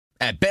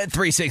At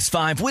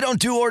Bet365, we don't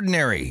do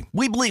ordinary.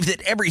 We believe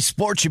that every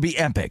sport should be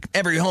epic.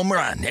 Every home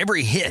run,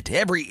 every hit,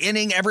 every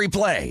inning, every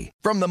play.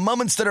 From the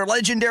moments that are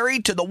legendary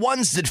to the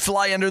ones that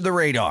fly under the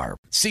radar.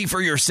 See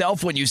for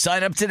yourself when you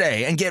sign up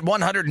today and get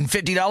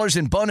 $150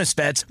 in bonus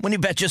bets when you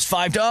bet just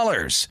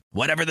 $5.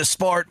 Whatever the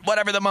sport,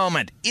 whatever the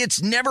moment,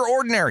 it's never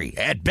ordinary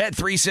at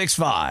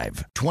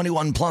Bet365.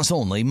 21 plus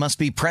only. Must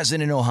be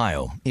present in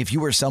Ohio. If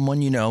you or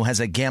someone you know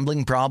has a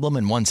gambling problem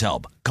and wants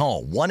help,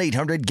 call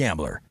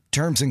 1-800-GAMBLER.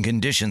 Terms and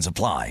conditions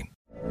apply.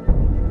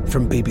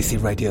 From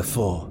BBC Radio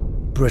 4,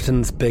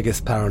 Britain's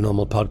biggest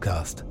paranormal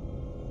podcast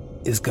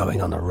is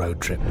going on a road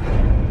trip.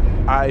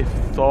 I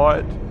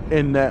thought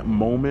in that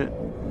moment,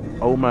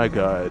 oh my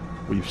God,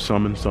 we've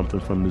summoned something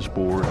from this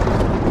board.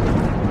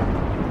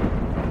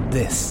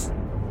 This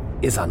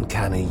is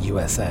Uncanny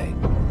USA.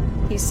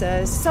 He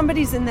says,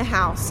 somebody's in the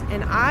house,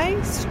 and I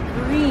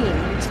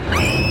screamed.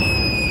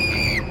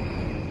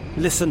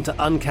 Listen to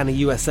Uncanny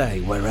USA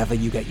wherever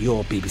you get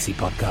your BBC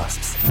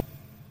podcasts,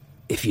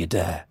 if you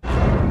dare.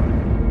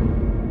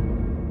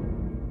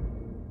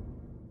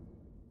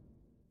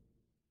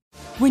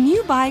 When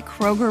you buy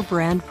Kroger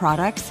brand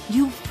products,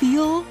 you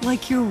feel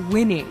like you're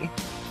winning.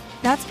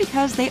 That's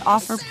because they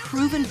offer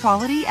proven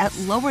quality at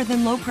lower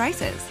than low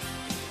prices.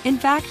 In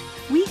fact,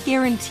 we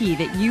guarantee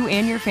that you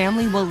and your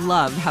family will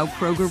love how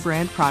Kroger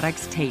brand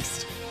products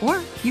taste,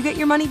 or you get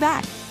your money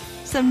back.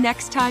 So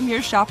next time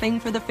you're shopping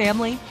for the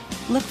family,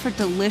 look for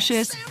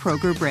delicious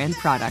Kroger brand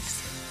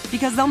products,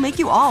 because they'll make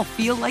you all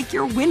feel like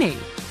you're winning.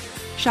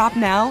 Shop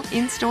now,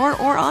 in-store,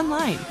 or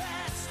online.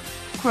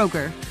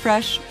 Kroger,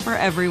 fresh for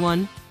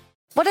everyone.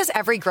 What does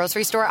every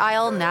grocery store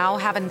aisle now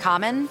have in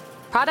common?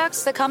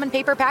 Products that come in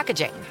paper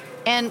packaging.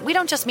 And we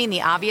don't just mean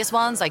the obvious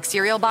ones like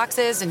cereal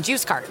boxes and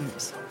juice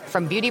cartons.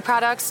 From beauty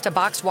products to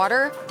boxed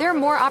water, there are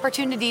more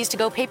opportunities to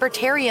go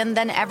papertarian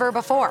than ever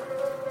before.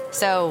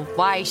 So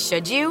why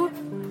should you?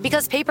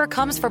 Because paper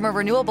comes from a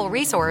renewable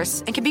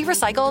resource and can be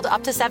recycled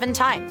up to 7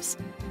 times.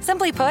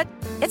 Simply put,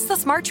 it's the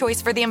smart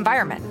choice for the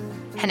environment.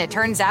 And it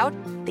turns out,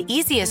 the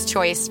easiest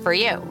choice for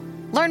you.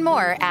 Learn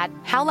more at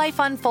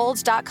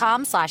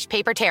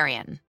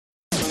howlifeunfolds.com/papertarian.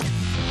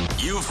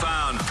 You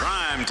found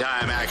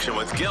primetime action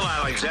with Gil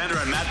Alexander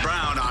and Matt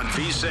Brown on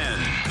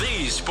VSiN,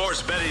 the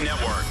Sports Betting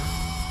Network.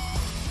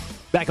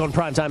 Back on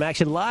primetime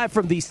action live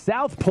from the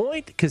South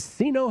Point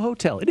Casino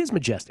Hotel. It is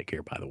majestic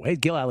here, by the way.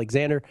 Gil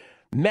Alexander,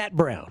 Matt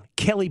Brown,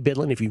 Kelly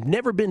Bidlin. If you've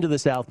never been to the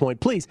South Point,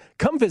 please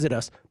come visit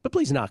us, but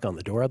please knock on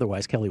the door.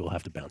 Otherwise, Kelly will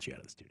have to bounce you out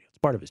of the studio. It's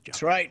part of his job.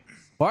 That's right.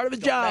 Part of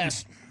his job.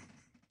 Best.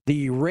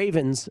 The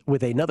Ravens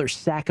with another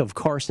sack of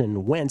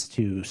Carson Wentz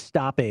to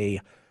stop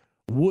a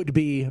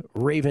would-be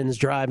Ravens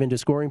drive into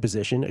scoring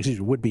position.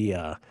 Would-be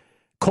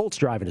Colts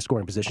drive into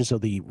scoring position. So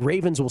the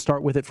Ravens will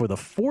start with it for the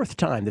 4th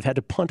time. They've had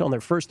to punt on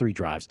their first 3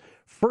 drives.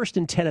 1st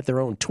and 10 at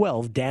their own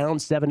 12, down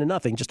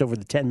 7-0, just over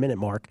the 10-minute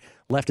mark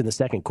left in the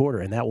second quarter.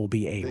 And that will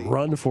be a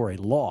run for a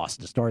loss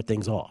to start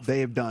things off. They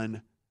have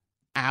done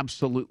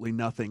absolutely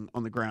nothing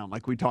on the ground,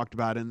 like we talked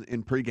about in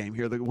pregame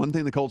here. The one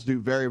thing the Colts do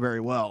very, very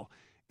well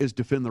is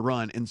defend the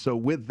run. And so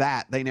with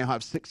that, they now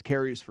have 6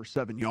 carries for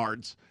 7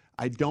 yards.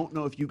 I don't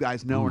know if you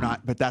guys know or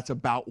not, but that's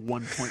about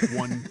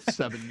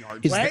 1.17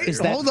 yards.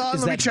 Hold on,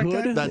 let me check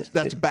that.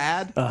 That's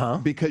bad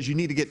because you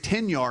need to get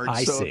 10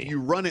 yards. If you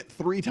run it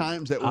 3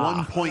 times at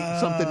 1 point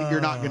something,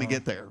 you're not going to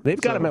get there. They've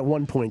got him at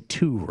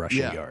 1.2 rushing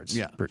yards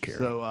per carry.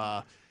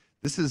 So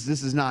this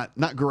is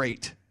not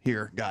great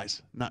here,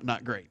 guys.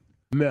 Not great.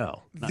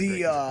 No.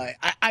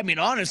 I mean,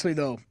 honestly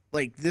though,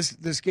 like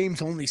this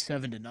game's only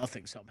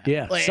 7-0 somehow.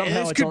 Yeah, like,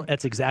 somehow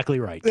that's exactly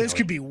right. This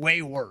could be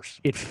way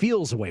worse. It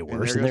feels way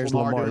worse. And there's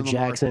Lamar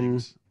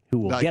Jackson who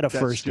will get a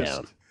first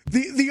down.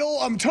 The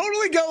old, I'm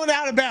totally going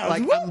out of bounds.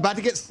 Like, I'm about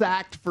to get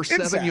sacked for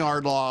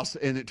 7-yard loss,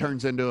 and it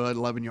turns into an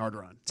 11-yard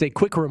run. It's a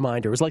quick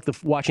reminder. It was like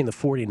watching the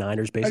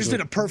 49ers, basically. I just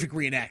did a perfect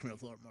reenactment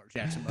of Lamar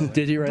Jackson.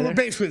 Did you right We're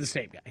basically the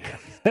same guy.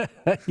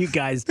 You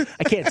guys,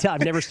 I can't tell.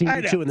 I've never seen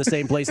you two in the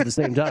same place at the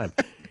same time.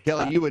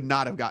 Kelly, you would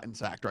not have gotten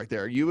sacked right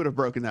there. You would have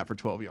broken that for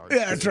 12 yards.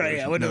 Yeah, that's right.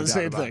 Yeah, I would do the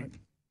same thing.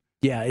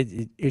 Yeah,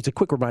 it's a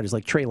quick reminder. It's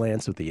like Trey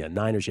Lance with the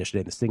Niners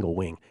yesterday in the single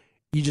wing.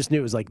 You just knew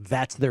it was like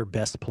that's their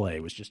best play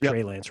was just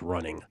Trey Lance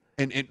running.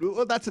 And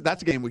well, that's a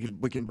game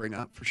we can bring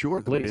up for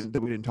sure that we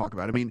didn't talk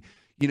about. I mean,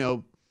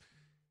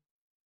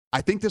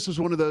 I think this was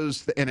one of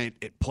those, and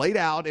it played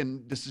out.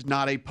 And this is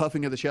not a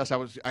puffing of the chest.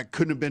 I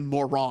couldn't have been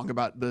more wrong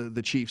about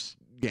the Chiefs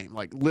game.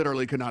 Like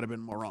literally could not have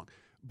been more wrong.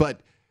 But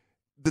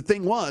the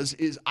thing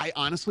is I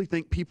honestly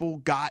think people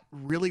got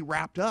really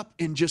wrapped up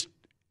in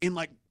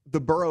like the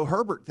Burrow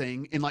Herbert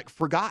thing and like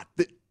forgot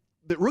that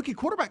rookie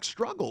quarterbacks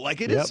struggle. Like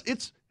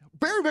it's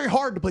very, very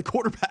hard to play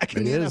quarterback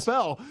in the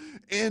NFL.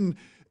 And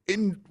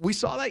we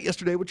saw that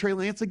yesterday with Trey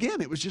Lance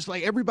again. It was just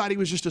like everybody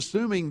was just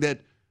assuming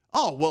that,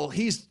 oh, well,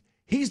 he's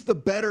the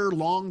better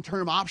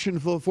long-term option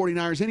for the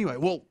 49ers anyway.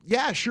 Well,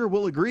 yeah, sure,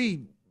 we'll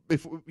agree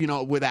with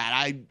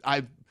that.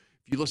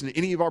 If you listen to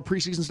any of our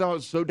preseason stuff, I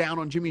was so down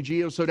on Jimmy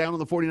G, I was so down on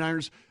the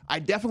 49ers. I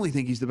definitely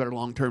think he's the better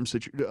long-term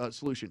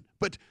solution.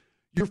 But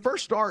your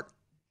first start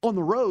on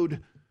the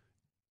road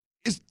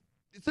is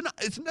it's not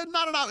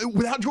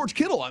without George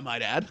Kittle, I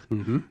might add.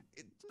 Mm-hmm.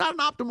 It's not an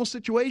optimal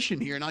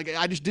situation here, and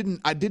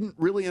I didn't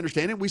really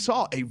understand it. We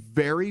saw a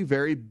very,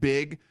 very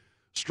big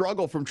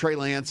struggle from Trey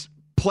Lance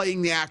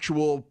playing the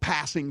actual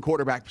passing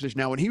quarterback position.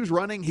 Now, when he was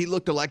running, he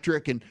looked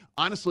electric, and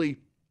honestly,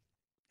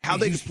 how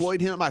they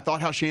deployed him, I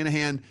thought how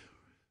Shanahan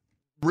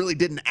really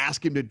didn't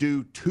ask him to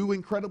do too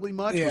incredibly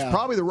much. It was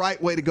probably the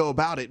right way to go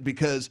about it,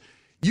 because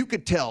you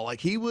could tell,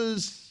 like, he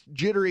was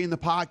jittery in the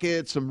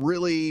pocket, some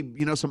really,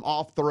 some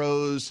off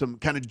throws, some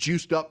kind of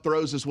juiced up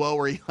throws as well,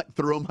 where he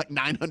threw them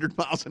 900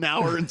 miles an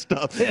hour and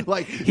stuff.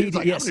 Like, he's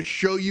like, I'm going to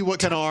show you what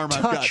kind of arm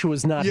I've got. Touch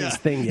was not his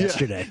thing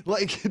yesterday.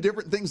 Like,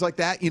 different things like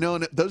that,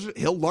 and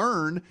he'll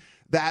learn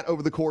that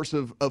over the course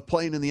of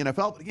playing in the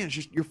NFL. But again, it's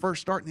just your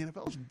first start in the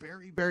NFL is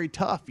very, very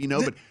tough,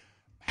 but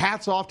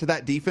hats off to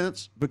that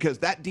defense, because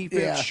that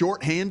defense,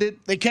 shorthanded,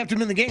 they kept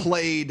him in the game.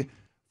 Played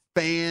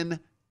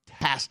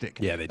fantastic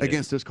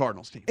against this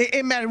Cardinals team.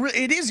 And Matt,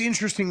 it is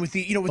interesting with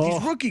these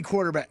rookie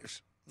quarterbacks.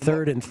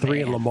 3rd and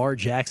 3, and Lamar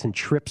Jackson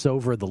trips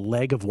over the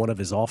leg of one of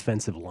his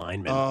offensive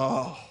linemen.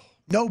 Oh,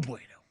 no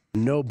bueno.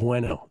 No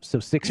bueno. So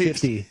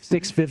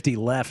 6:50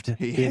 left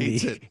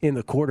in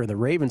the quarter. The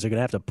Ravens are going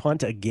to have to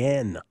punt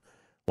again.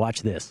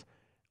 Watch this.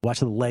 Watch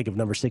the leg of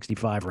number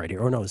 65 right here.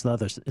 Or no, it's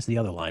the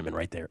other lineman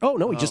right there. Oh,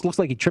 no, he just looks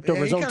like he tripped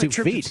over his own 2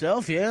 feet.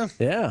 Himself,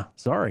 Yeah,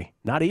 sorry.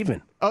 Not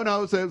even. Oh,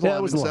 no,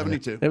 it was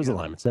 72. It was a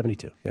lineman,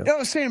 72. Yeah. I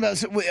was saying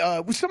about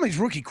with some of these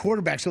rookie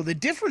quarterbacks, so the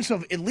difference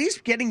of at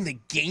least getting the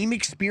game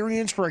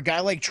experience for a guy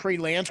like Trey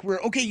Lance, where,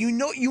 okay, you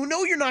know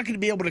you're not going to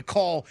be able to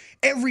call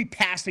every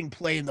passing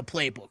play in the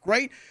playbook,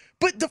 right?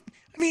 But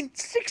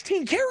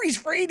 16 carries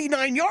for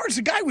 89 yards.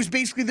 The guy was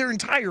basically their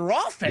entire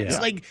offense.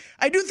 Yeah. Like,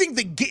 I do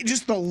think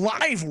just the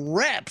live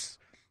reps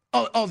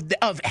of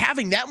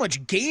having that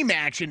much game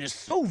action is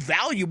so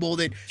valuable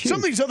that some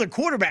of these other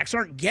quarterbacks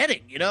aren't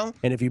getting,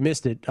 And if you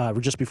missed it,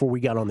 just before we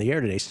got on the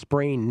air today,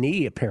 sprained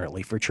knee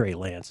apparently for Trey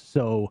Lance.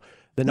 So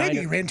maybe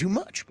he ran too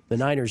much. The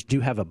Niners do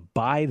have a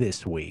bye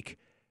this week,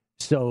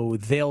 so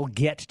they'll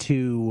get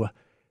to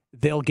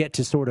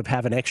sort of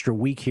have an extra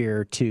week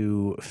here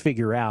to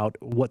figure out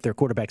what their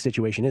quarterback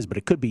situation is. But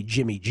it could be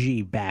Jimmy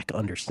G back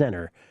under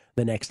center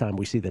the next time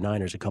we see the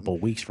Niners a couple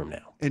of weeks from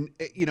now. And,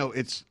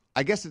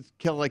 I guess it's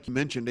kind of like you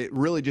mentioned, it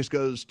really just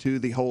goes to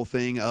the whole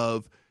thing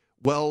of,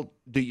 well,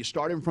 do you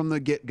start him from the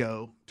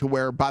get-go to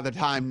where by the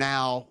time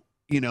now,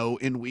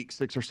 in week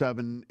 6 or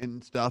 7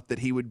 and stuff, that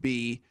he would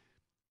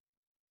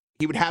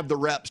have the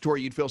reps to where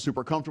you'd feel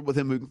super comfortable with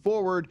him moving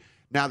forward.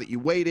 Now that you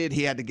waited,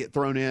 he had to get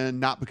thrown in,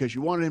 not because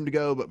you wanted him to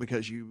go, but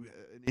because an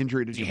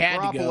injury to Jimmy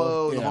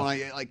Garoppolo.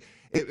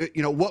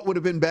 What would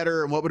have been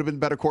better and what would have been the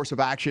better course of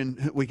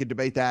action? We could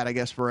debate that, I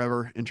guess,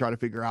 forever and try to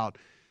figure out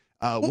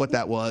what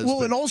that was.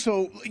 Well, and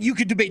also you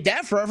could debate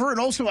that forever. And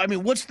also,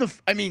 what's the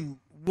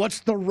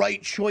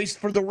right choice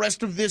for the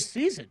rest of this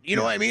season? You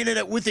know what I mean?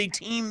 And with a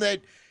team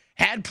that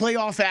had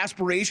playoff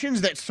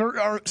aspirations that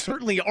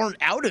certainly aren't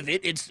out of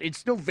it, it's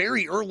still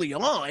very early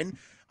on.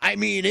 I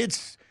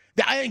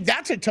think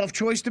that's a tough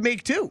choice to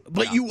make too.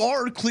 But you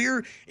are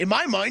clear, in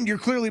my mind, you're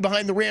clearly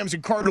behind the Rams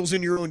and Cardinals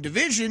in your own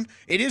division.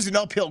 It is an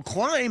uphill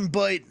climb,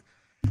 but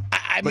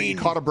you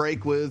caught a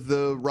break with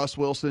the Russ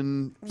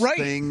Wilson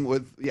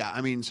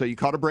thing so you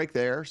caught a break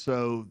there.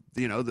 So,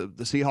 the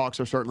Seahawks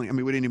are certainly,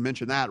 we didn't even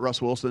mention that.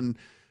 Russ Wilson,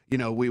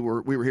 we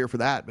were here for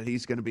that, but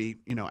he's going to be,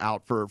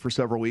 out for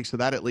several weeks. So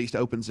that at least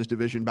opens this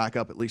division back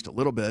up at least a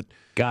little bit.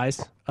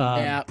 Guys,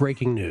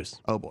 breaking news.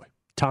 Oh boy.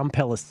 Tom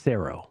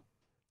Pelissero,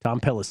 it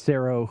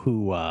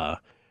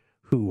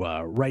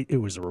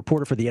was a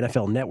reporter for the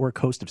NFL Network,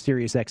 host of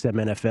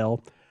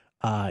SiriusXM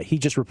NFL. He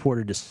just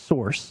reported to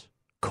source,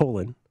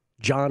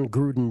 John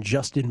Gruden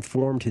just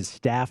informed his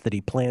staff that he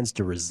plans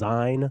to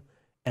resign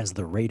as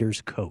the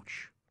Raiders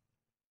coach.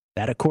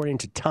 That, according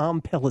to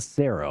Tom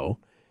Pelissero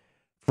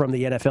from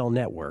the NFL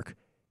Network,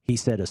 he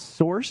said a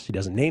source, he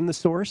doesn't name the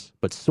source,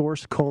 but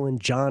source,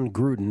 John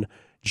Gruden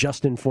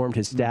just informed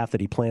his staff that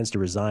he plans to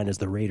resign as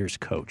the Raiders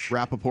coach.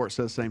 Rappaport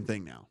says the same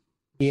thing now.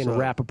 Ian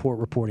Rappaport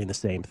reporting the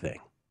same thing.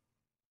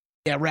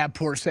 Yeah,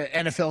 Rappaport said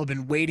NFL had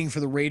been waiting for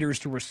the Raiders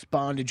to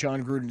respond to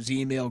John Gruden's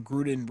email.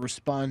 Gruden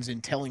responds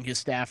in telling his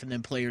staff and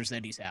then players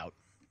that he's out.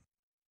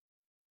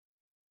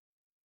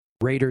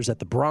 Raiders at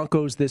the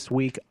Broncos this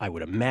week. I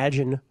would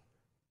imagine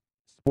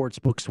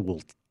sportsbooks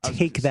will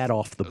take that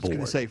off the board. I was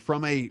going to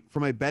say,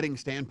 from a betting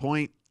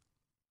standpoint,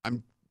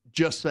 I'm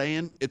just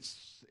saying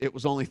it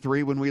was only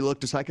 3 when we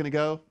looked a second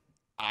ago.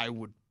 I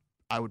would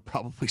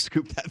probably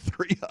scoop that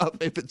 3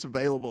 up if it's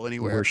available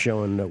anywhere. We're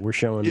showing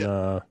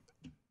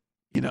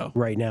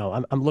right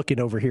now. I'm looking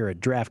over here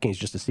at DraftKings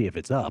just to see if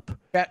it's up.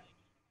 That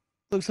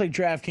looks like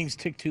DraftKings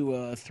ticked to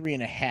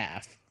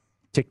 3.5.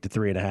 Ticked to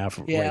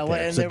 3.5 yeah, right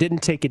there. So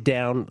didn't take it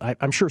down.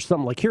 I'm sure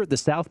some, like here at the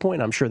South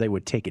Point, I'm sure they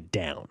would take it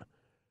down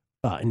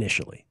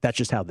initially. That's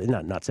just how,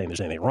 not saying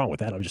there's anything wrong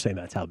with that. I'm just saying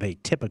that's how they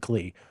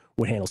typically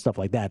would handle stuff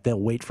like that. They'll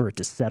wait for it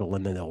to settle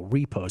and then they'll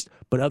repost.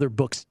 But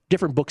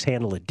different books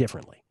handle it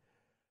differently.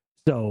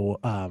 So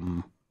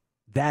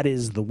that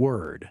is the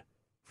word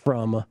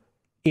from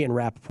Ian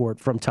Rappaport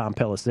from Tom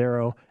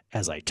Pelissero.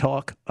 As I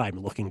talk,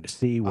 I'm looking to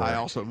see where. I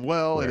also am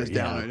well. It is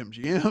down at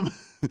MGM.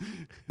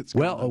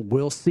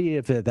 We'll see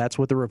if that's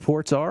what the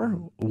reports are.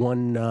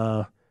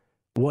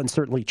 One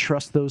certainly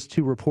trusts those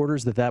two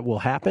reporters that will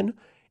happen.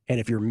 And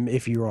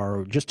if you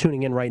are just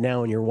tuning in right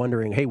now and you're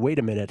wondering, hey, wait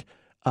a minute,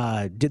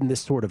 didn't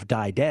this sort of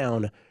die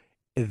down?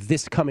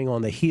 This coming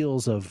on the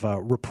heels of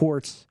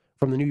reports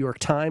from the New York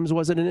Times,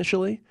 was it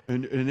initially?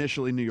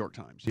 Initially, New York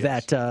Times,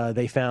 yes. That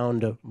they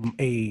found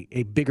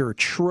a bigger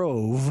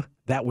trove,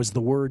 that was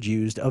the word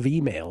used, of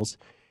emails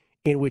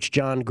in which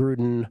John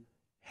Gruden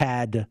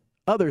had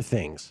other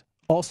things,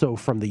 also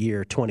from the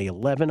year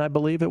 2011, I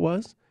believe it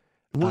was.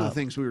 One of the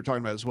things we were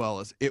talking about as well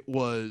is it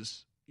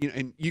was,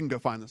 and you can go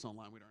find this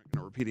online. We aren't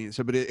going to repeat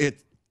it, but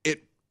it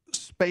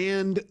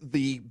spanned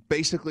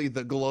basically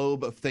the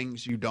globe of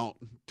things you don't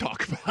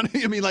talk about.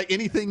 I mean, like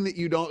anything that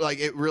you don't like,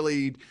 it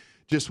really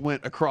just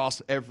went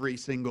across every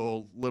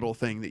single little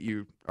thing that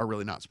you are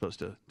really not supposed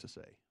to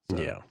say. So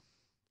yeah.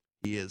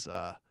 He is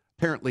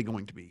apparently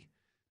going to be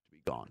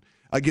gone.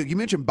 You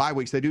mentioned bye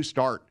weeks. They do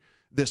start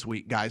this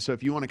week, guys. So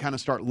if you want to kind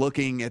of start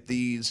looking at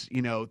these,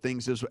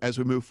 things as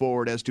we move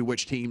forward as to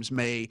which teams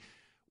may,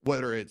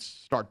 whether it's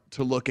start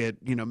to look at,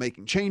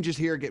 making changes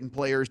here, getting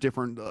players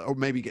different, or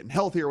maybe getting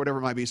healthier, whatever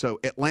it might be. So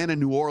Atlanta,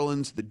 New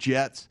Orleans, the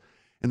Jets,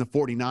 and the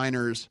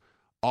 49ers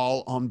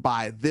all on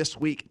bye this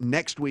week.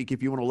 Next week,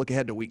 if you want to look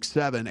ahead to week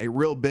 7, a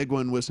real big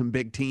one with some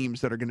big teams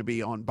that are going to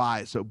be on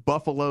bye. So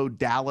Buffalo,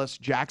 Dallas,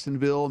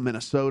 Jacksonville,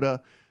 Minnesota,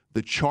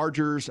 the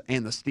Chargers,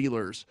 and the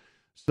Steelers.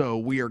 So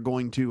we are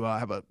going to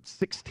have a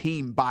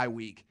 6-team bye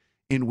week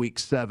in week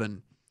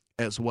 7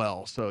 as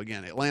well. So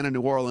again, Atlanta,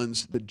 New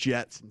Orleans, the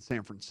Jets, and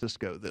San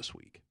Francisco this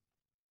week.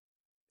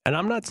 And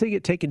I'm not seeing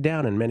it taken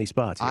down in many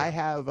spots here. I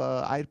have.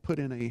 I'd put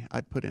in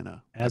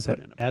a. As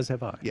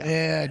have I.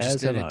 Yeah, I just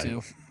did it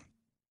too.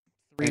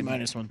 3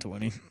 minus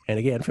 120. And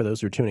again, for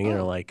those who are tuning in,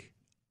 are like,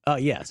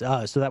 yes.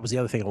 So that was the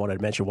other thing I wanted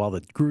to mention while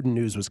the Gruden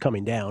news was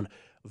coming down.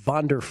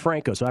 Wander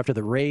Franco. So after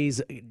the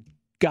Rays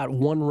got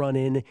one run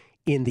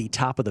in the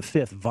top of the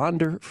 5th,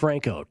 Wander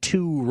Franco,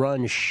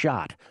 2-run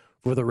shot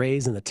for the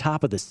Rays in the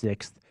top of the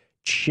 6th,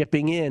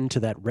 chipping into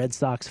that Red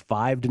Sox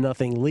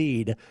 5-0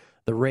 lead.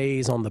 The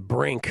Rays on the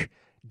brink,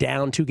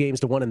 down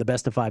 2-1 in the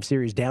best-of-5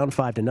 series, down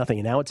 5-0,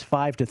 and now it's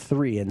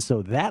 5-3. And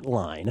so that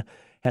line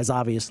has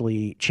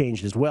obviously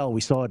changed as well. We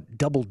saw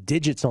double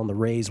digits on the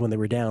Rays when they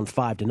were down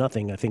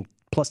 5-0. I think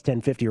plus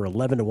 1050 or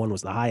 11-1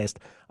 was the highest.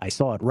 I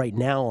saw it right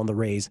now on the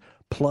Rays,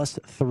 plus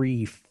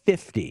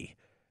 350.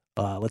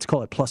 Let's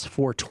call it plus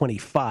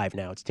 425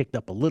 now. It's ticked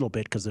up a little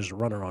bit because there's a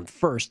runner on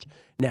first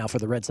now for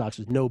the Red Sox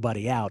with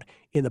nobody out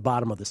in the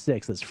bottom of the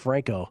 6th as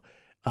Franco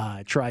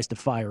tries to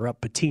fire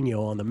up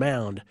Patino on the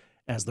mound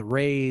as the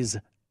Rays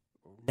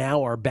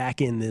now are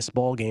back in this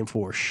ballgame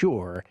for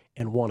sure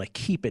and want to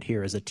keep it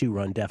here as a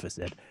 2-run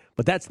deficit.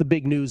 But that's the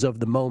big news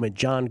of the moment.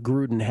 John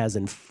Gruden has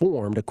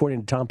informed, according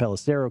to Tom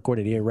Pelissero,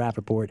 according to Ian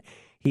Rappaport,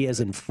 he has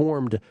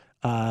informed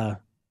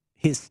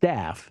his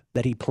staff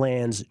that he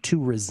plans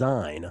to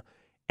resign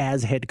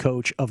as head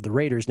coach of the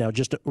Raiders. Now,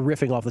 just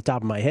riffing off the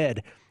top of my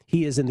head,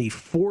 he is in the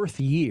 4th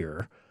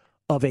year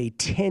of a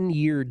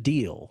 10-year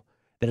deal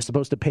that is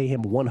supposed to pay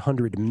him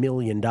 $100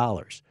 million.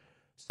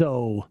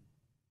 So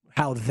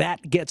how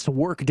that gets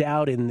worked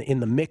out in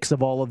the mix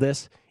of all of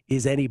this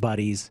is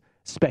anybody's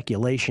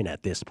speculation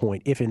at this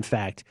point, if in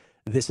fact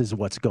this is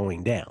what's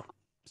going down.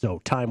 So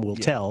time will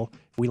tell.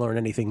 If we learn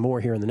anything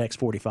more here in the next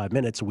 45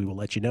 minutes, we will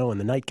let you know. In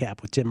the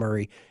Nightcap with Tim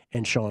Murray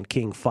and Sean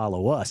King,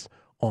 follow us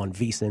on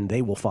VSiN.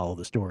 They will follow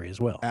the story as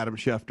well. Adam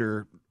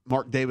Schefter,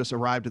 Mark Davis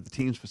arrived at the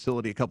team's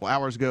facility a couple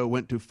hours ago,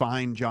 went to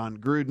find John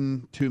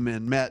Gruden. 2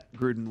 men met.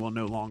 Gruden will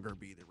no longer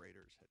be the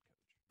Raiders head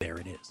coach. There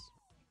it is.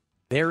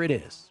 There it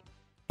is.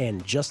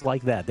 And just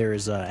like that, there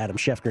is Adam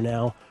Schefter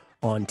now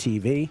on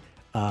TV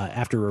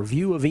after a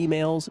review of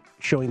emails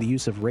showing the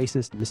use of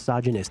racist,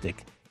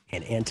 misogynistic,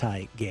 and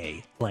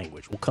anti-gay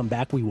language. We'll come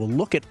back. We will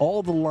look at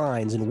all the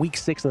lines in Week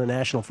 6 of the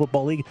National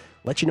Football League,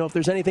 let you know if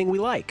there's anything we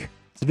like.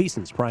 It's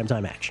VSiN's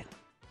Primetime Action.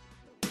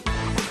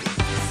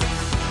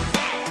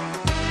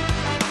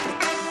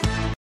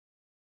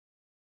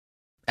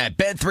 At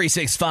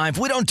Bet365,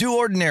 we don't do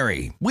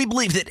ordinary. We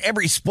believe that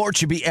every sport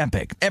should be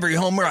epic. Every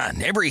home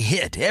run, every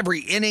hit,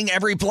 every inning,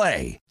 every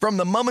play. From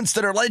the moments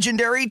that are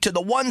legendary to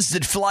the ones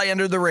that fly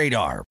under the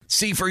radar.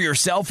 See for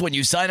yourself when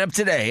you sign up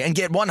today and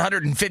get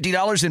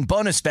 $150 in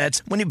bonus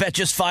bets when you bet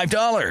just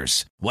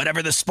 $5.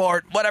 Whatever the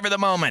sport, whatever the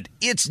moment,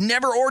 it's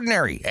never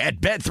ordinary at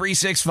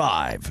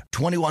Bet365.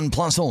 21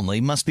 plus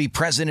only. Must be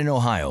present in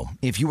Ohio.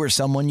 If you or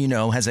someone you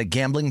know has a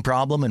gambling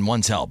problem and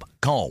wants help,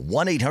 call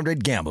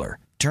 1-800-GAMBLER.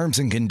 Terms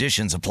and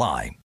conditions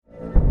apply.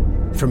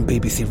 From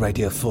BBC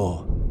Radio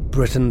 4,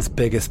 Britain's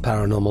biggest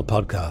paranormal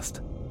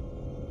podcast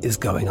is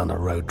going on a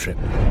road trip.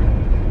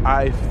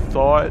 I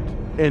thought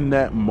in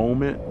that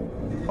moment,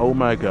 oh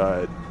my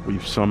God,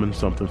 we've summoned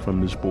something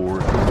from this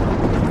board.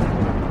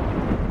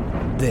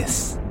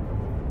 This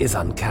is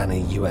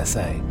Uncanny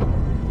USA.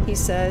 He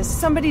says,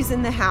 somebody's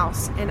in the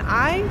house, and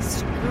I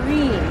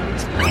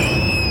screamed.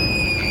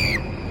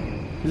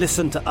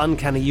 Listen to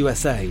Uncanny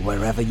USA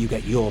wherever you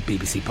get your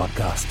BBC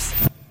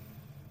podcasts,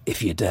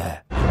 if you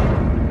dare.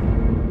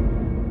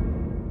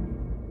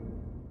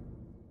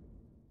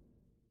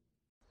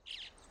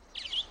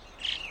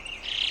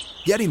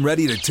 Getting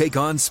ready to take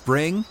on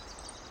spring?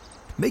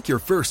 Make your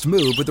first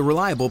move with the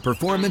reliable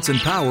performance and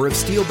power of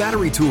Steel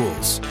battery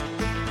tools.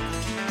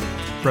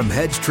 From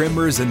hedge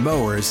trimmers and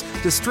mowers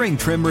to string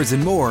trimmers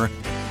and more,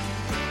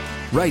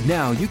 right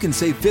now you can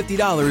save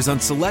 $50 on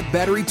select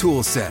battery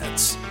tool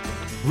sets.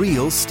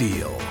 Real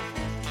Steel.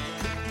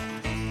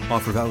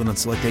 Offer valid on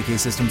select AK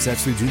system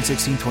sets through June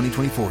 16,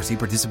 2024. See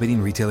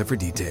participating retailer for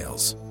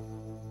details.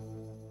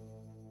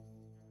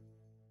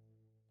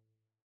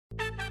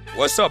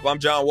 What's up? I'm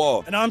John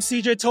Wall. And I'm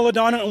CJ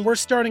Toledano, and we're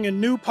starting a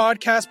new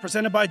podcast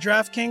presented by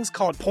DraftKings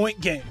called Point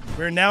Game.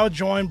 We're now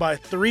joined by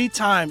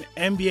three-time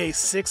NBA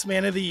Sixth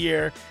Man of the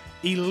Year,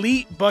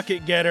 elite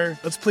bucket getter.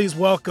 Let's please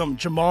welcome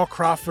Jamal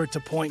Crawford to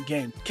Point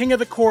Game. King of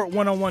the Court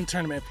one-on-one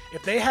tournament.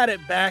 If they had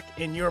it back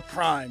in your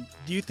prime,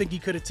 do you think you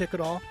could have took it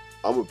all?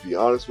 I'm going to be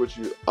honest with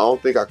you. I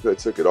don't think I could have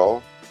took it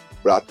all,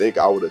 but I think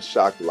I would have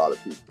shocked a lot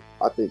of people.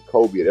 I think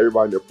Kobe and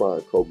everybody in their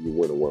prime, Kobe would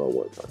win a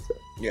one-on-one contest.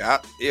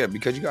 Yeah,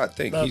 because you got to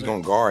think, he's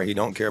going to guard. He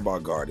don't care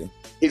about guarding.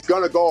 He's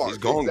going to guard. He's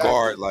going to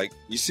guard. Like,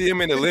 you see him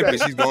in the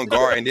Olympics, he's going to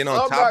guard. And then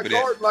on top of that. I'm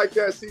not guarding like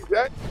that,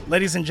 CJ.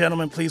 Ladies and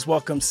gentlemen, please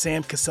welcome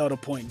Sam Cassell to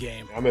Point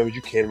Game. I remember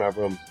you came to my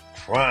room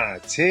crying,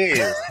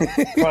 tears,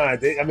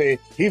 crying. I mean,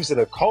 he was in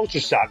a culture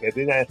shock. And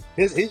then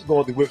he's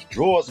going through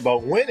withdrawals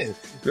about winning.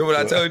 Remember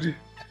what I told you?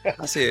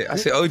 I said,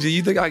 OG,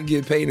 you think I can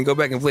get paid and go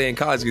back and play in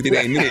college? You think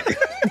I ain't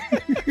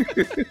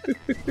it?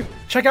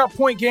 Check out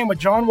Point Game with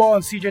John Wall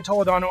and CJ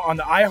Toledano on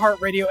the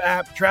iHeartRadio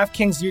app,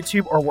 DraftKings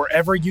YouTube, or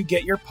wherever you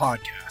get your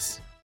podcasts.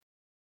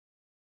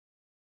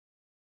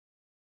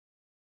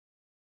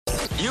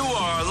 You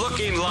are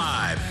looking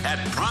live at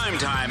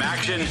Primetime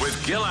Action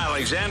with Gil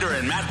Alexander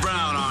and Matt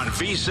Brown on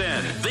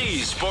VSiN, the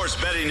Sports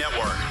Betting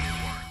Network.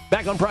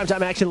 Back on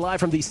Primetime Action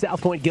live from the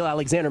South Point, Gil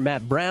Alexander,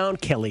 Matt Brown,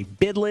 Kelly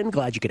Bidlin.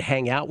 Glad you could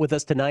hang out with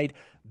us tonight.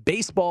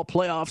 Baseball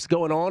playoffs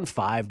going on,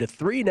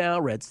 5-3 now.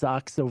 Red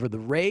Sox over the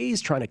Rays,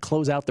 trying to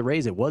close out the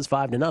Rays. It was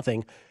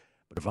 5-0,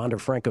 but Evander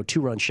Franco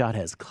two-run shot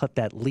has cut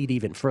that lead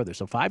even further.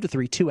 So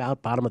 5-3, 2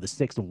 out, bottom of the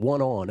sixth,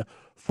 1 on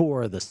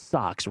for the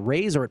Sox.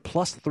 Rays are at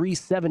plus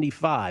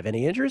 375.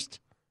 Any interest?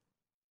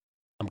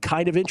 I'm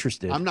kind of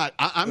interested. I'm not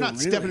really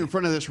stepping in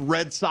front of this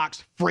Red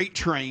Sox freight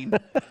train.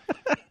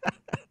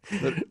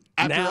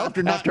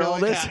 After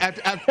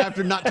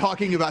not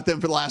talking about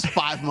them for the last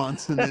 5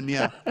 months, and then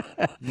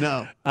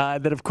no.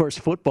 Then of course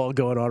football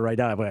going on right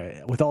now.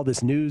 With all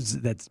this news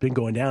that's been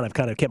going down, I've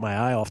kind of kept my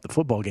eye off the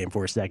football game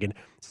for a second.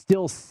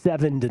 Still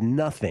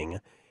 7-0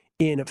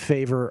 in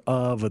favor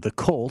of the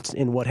Colts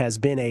in what has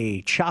been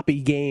a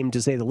choppy game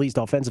to say the least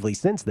offensively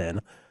since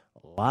then.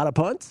 A lot of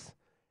punts.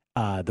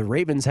 The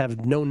Ravens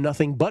have known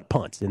nothing but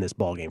punts in this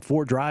ball game.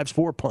 4 drives,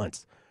 4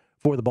 punts.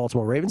 For the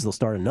Baltimore Ravens, they'll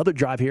start another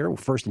drive here,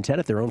 1st and 10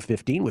 at their own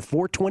 15 with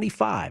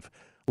 4:25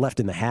 left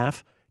in the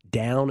half.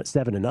 Down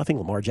 7-0.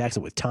 Lamar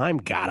Jackson with time.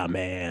 Got a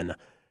man,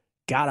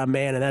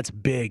 and that's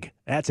big.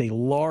 That's a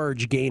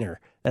large gainer.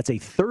 That's a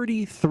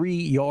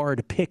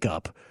 33-yard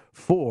pickup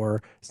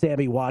for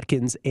Sammy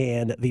Watkins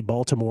and the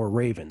Baltimore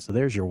Ravens. So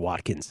there's your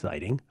Watkins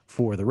sighting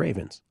for the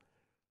Ravens.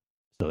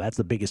 So that's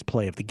the biggest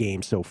play of the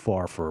game so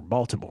far for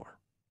Baltimore.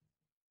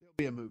 There'll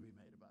be a movie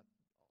made about it.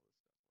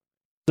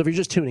 So if you're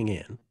just tuning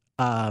in,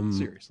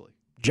 seriously,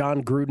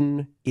 John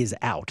Gruden is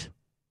out.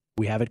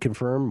 We have it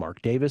confirmed.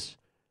 Mark Davis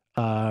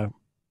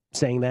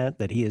saying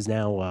that he is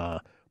now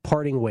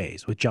parting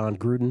ways with John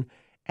Gruden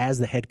as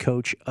the head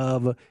coach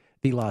of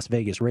the Las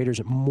Vegas Raiders.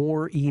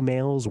 More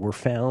emails were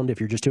found. If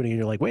you're just tuning in,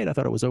 you're like, wait, I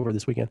thought it was over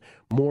this weekend.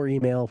 More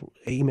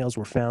emails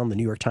were found. The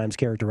New York Times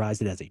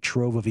characterized it as a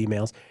trove of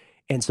emails.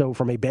 And so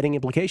from a betting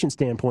implication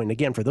standpoint, and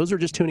again, for those who are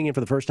just tuning in for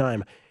the first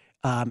time,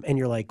 and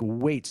you're like,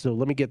 wait, so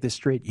let me get this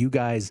straight. You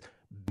guys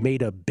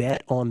made a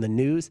bet on the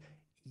news?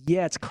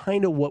 Yeah, it's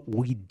kind of what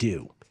we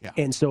do. Yeah.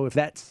 And so if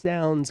that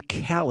sounds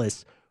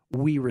callous,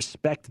 we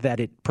respect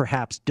that it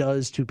perhaps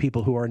does to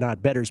people who are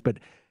not bettors, but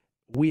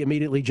we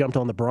immediately jumped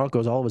on the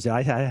Broncos. All of us,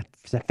 I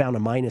found a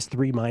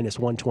 -3,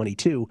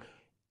 -122.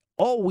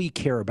 All we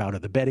care about are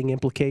the betting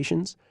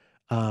implications.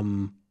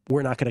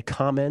 We're not going to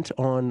comment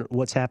on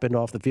what's happened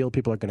off the field.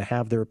 People are going to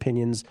have their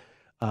opinions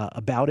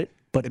about it,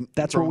 but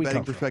that's where we come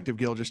from. From a betting perspective,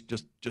 Gil, just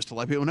to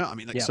let people know. I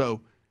mean,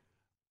 so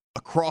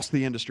across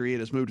the industry,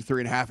 it has moved to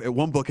 3.5. At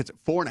one book, it's at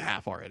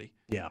 4.5 already.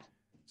 Yeah.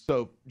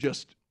 So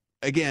just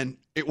again,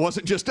 it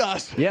wasn't just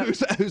us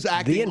who's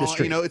acting. The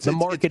industry, on, the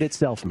market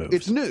itself moves.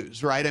 It's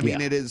news, right? I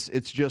mean, it is.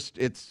 It's just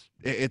it's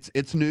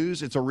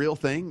news. It's a real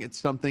thing. It's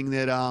something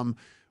that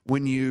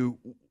when you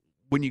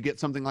get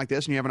something like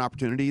this and you have an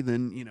opportunity,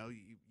 then you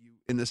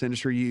in this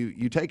industry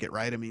you take it,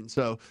 right? I mean,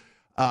 so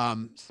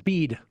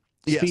speed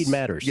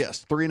matters.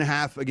 Yes,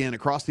 3.5 again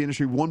across the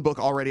industry. One book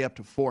already up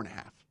to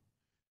 4.5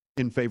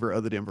 in favor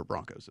of the Denver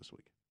Broncos this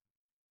week.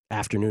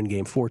 afternoon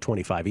game,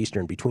 4:25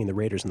 Eastern, between the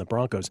Raiders and the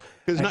Broncos.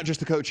 Because it's not just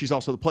the coach; he's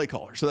also the play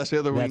caller. So that's the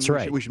other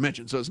thing we should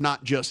mention. So it's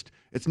not just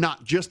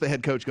the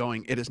head coach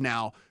going; it is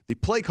now the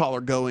play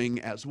caller going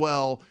as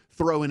well.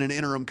 Throw in an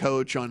interim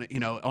coach on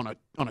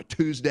a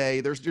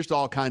Tuesday. There's just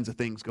all kinds of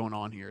things going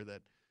on here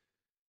that.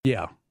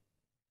 Yeah.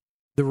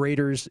 The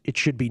Raiders, it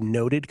should be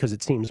noted because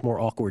it seems more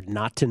awkward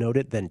not to note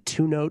it than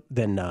to note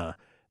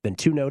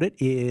it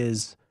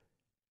is,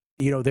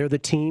 they're the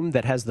team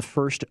that has the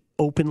first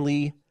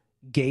openly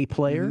gay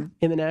player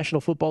in the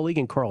National Football League,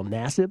 and Carl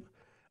Nassib.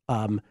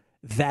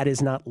 That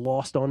is not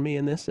lost on me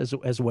in this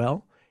as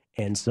well.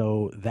 And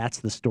so that's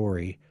the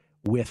story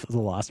with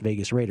the Las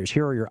Vegas Raiders.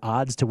 Here are your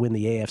odds to win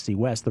the AFC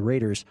West. The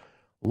Raiders,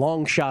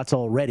 long shots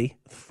already,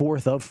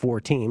 fourth of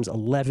 4 teams,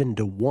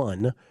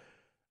 11-1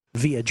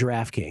 via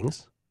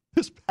DraftKings.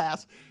 This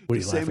pass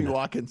to Sammy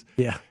Watkins.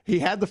 Yeah. He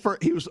had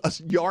he was a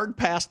yard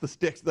past the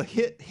sticks. The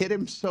hit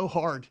him so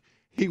hard.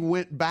 He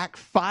went back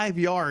 5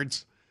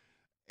 yards,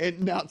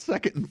 and now it's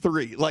 2nd and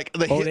 3. Like,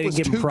 the hit was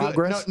too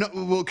progress? good.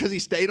 No, well, because he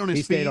stayed on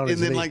his feet,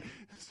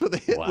 so the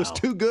hit was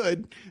too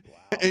good,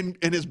 and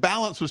his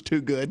balance was too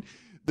good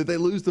that they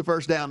lose the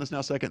first down. It's now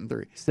 2nd and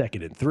 3.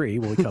 2nd and 3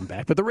 when we come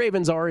back. But the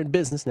Ravens are in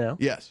business now.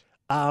 Yes.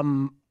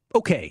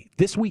 Okay,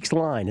 this week's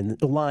line and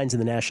the lines in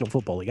the National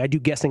Football League. I do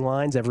guessing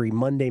lines every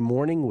Monday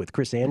morning with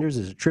Chris Andrews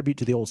as a tribute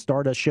to the old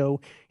Stardust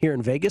show here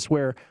in Vegas,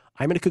 where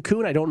I'm in a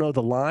cocoon. I don't know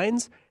the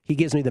lines. He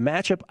gives me the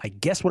matchup. I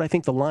guess what I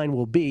think the line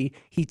will be.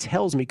 He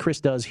tells me, Chris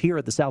does, here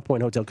at the South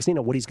Point Hotel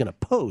Casino, what he's going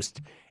to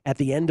post at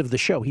the end of the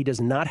show. He does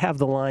not have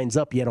the lines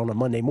up yet on a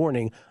Monday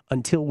morning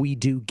until we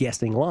do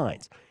guessing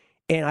lines.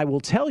 And I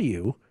will tell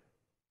you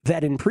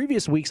that in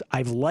previous weeks,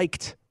 I've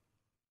liked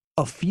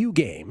a few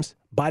games.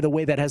 By the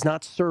way, that has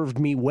not served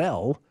me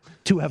well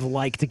to have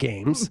liked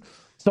games.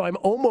 So I'm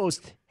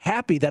almost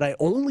happy that I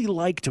only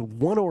liked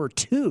 1 or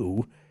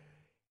 2.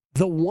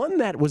 The one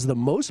that was the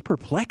most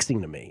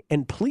perplexing to me,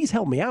 and please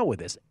help me out with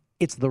this,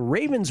 it's the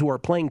Ravens who are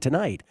playing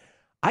tonight.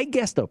 I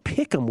guessed a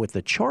pick 'em with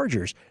the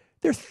Chargers.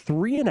 They're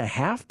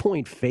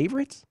 3.5-point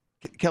favorites.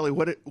 Kelly,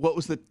 what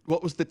was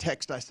the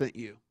text I sent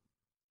you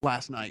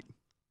last night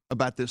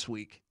about this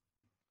week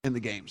in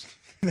the games?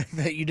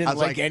 That you didn't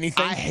like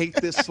anything? I hate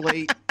this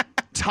slate.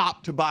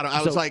 Top to bottom.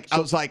 I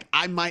was like,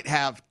 I might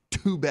have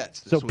 2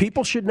 bets this week.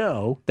 People should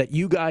know that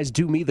you guys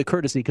do me the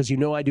courtesy, because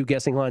I do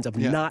guessing lines, of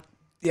not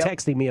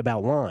texting me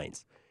about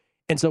lines.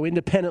 And so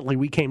independently,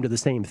 we came to the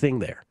same thing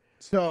there.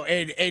 So,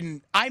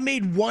 and I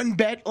made 1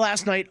 bet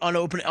last night on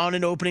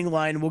an opening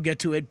line. We'll get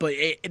to it, but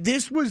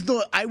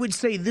I would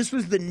say this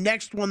was the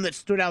next one that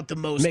stood out the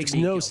most. Makes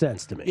no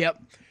sense to me.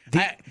 Yep.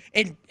 I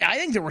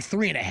think there were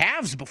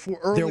 3.5s before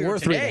earlier. There were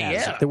 3.5s.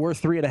 Yeah. There were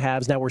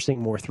 3.5s. Now we're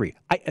seeing more 3.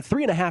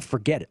 3.5,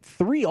 forget it.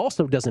 3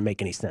 also doesn't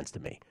make any sense to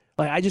me.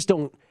 Like, I just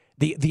don't.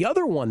 The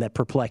other one that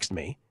perplexed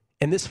me,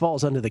 and this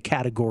falls under the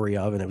category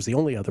of, and it was the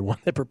only other one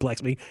that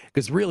perplexed me,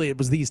 because really it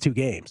was these 2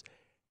 games,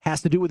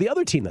 has to do with the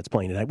other team that's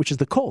playing tonight, which is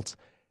the Colts.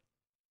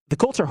 The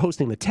Colts are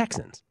hosting the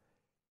Texans.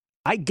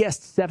 I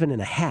guessed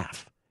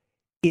 7.5.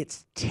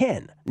 It's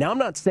 10. Now, I'm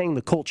not saying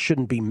the Colts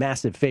shouldn't be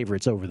massive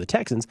favorites over the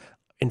Texans.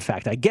 In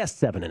fact, I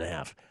guessed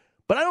 7.5.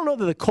 But I don't know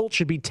that the Colts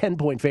should be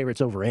 10-point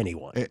favorites over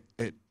anyone.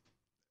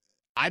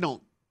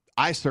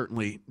 I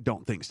certainly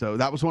don't think so.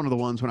 That was one of the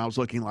ones when I was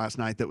looking last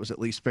night that was at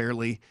least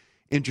fairly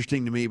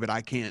interesting to me, but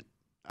I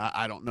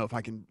don't know if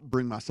I can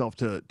bring myself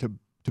to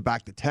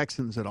back the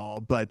Texans at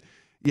all. But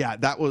yeah,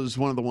 that was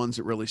one of the ones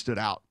that really stood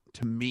out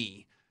to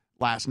me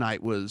last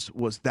night was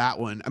that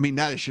one. I mean,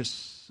 that is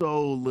just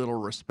so little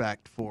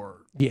respect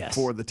for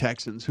the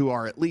Texans, who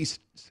are at least,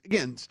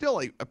 again,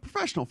 still a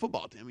professional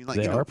football team. I mean,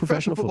 they are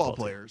professional football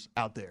players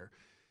out there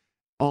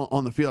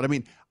on the field. I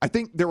mean, I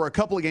think there were a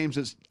couple of games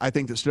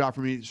that stood out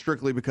for me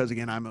strictly because,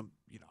 again, I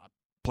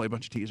play a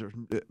bunch of teasers.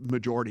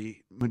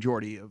 Majority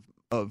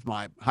of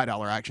my high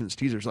dollar actions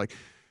teasers. Like,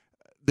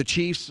 the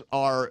Chiefs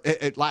are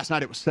last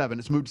night it was 7.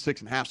 It's moved to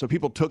 6.5. So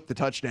people took the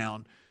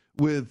touchdown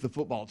with the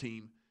football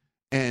team.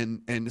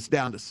 And it's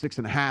down to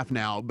 6.5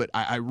 now, but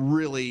I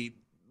really,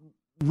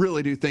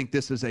 really do think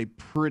this is a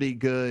pretty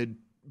good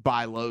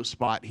buy low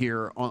spot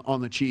here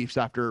on the Chiefs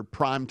after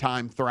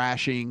primetime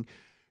thrashing,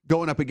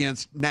 going up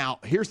against. Now,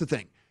 here's the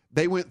thing.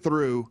 They went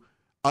through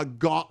a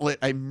gauntlet,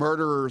 a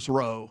murderer's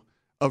row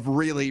of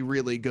really,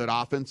 really good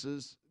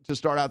offenses to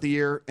start out the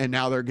year, and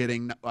now they're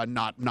getting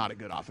not a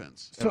good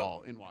offense at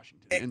all in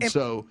Washington.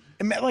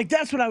 And like,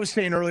 that's what I was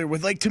saying earlier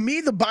with, like, to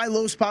me, the buy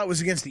low spot was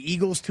against the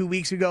Eagles 2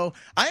 weeks ago.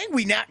 I think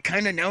we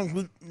kind of know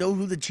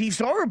who the Chiefs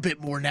are a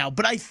bit more now,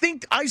 but I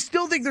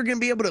still think they're going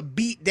to be able to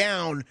beat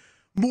down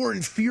more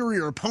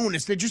inferior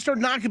opponents that just are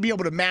not going to be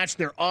able to match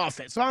their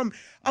offense. So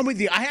I'm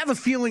with you. I have a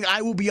feeling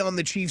I will be on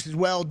the Chiefs as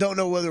well. Don't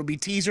know whether it'll be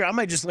teaser. I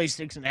might just lay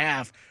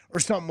 6.5 or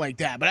something like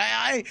that. But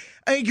I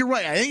think you're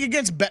right. I think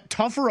against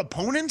tougher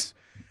opponents,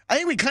 I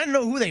think we kind of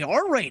know who they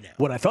are right now.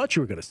 What I thought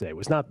you were going to say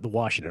was not the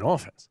Washington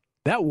offense.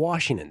 That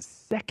Washington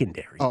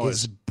secondary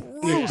is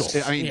brutal.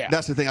 I mean,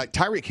 that's the thing. Like,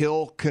 Tyreek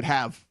Hill could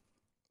have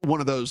one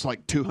of those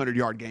like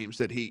 200-yard games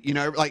that he,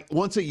 like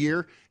once a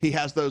year he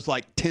has those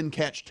like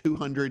 10-catch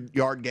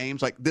 200-yard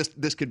games. Like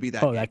this could be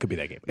that. Oh, that could be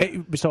that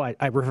game. So I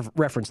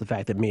referenced the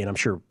fact that me, and I'm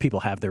sure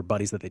people have their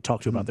buddies that they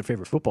talk to about their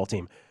favorite football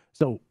team.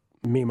 So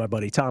me and my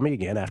buddy Tommy,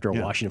 again, after a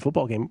Washington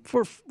football game,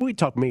 we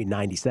talk maybe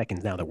 90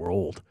 seconds now that we're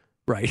old,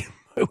 right?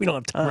 We don't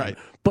have time. Right.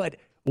 But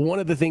one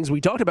of the things we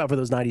talked about for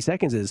those 90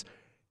 seconds is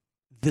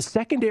the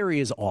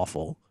secondary is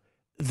awful.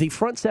 The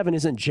front seven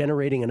isn't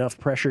generating enough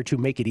pressure to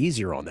make it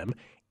easier on them.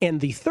 And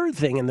the third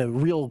thing, and the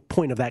real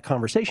point of that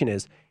conversation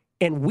is,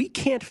 and we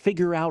can't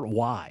figure out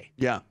why.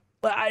 Yeah.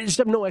 I just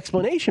have no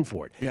explanation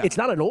for it. Yeah. It's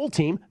not an old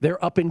team.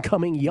 They're up and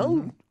coming,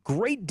 young,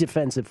 great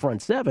defensive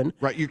front seven.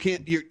 Right. You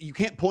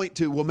can't point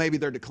to, well, maybe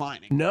they're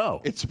declining.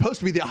 No. It's supposed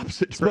to be the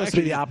opposite direction. It's supposed to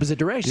be the opposite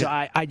direction.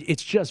 Yeah. So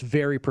it's just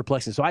very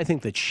perplexing. So I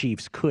think the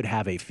Chiefs could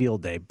have a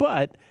field day.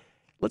 But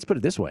let's put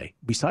it this way.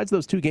 Besides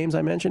those two games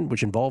I mentioned,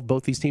 which involve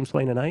both these teams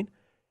playing tonight,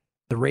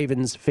 the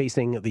Ravens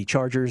facing the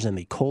Chargers and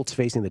the Colts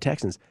facing the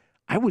Texans,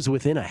 I was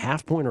within a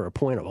half point or a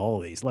point of all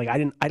of these. Like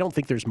I don't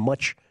think there's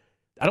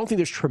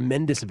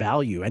tremendous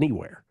value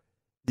anywhere.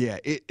 Yeah,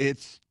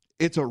 it's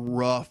a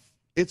rough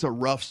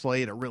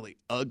slate, a really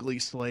ugly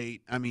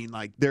slate. I mean,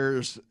 like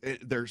there's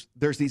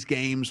these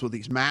games with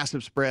these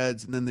massive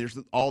spreads, and then there's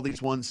all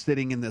these ones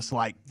sitting in this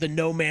like the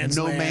no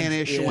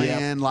manish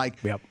land. Like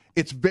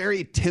it's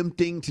very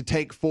tempting to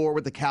take 4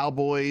 with the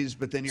Cowboys,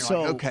 but then you're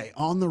like, okay,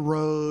 on the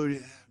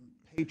road.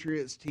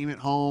 Patriots team at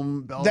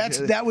home.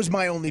 That was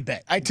my only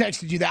bet. I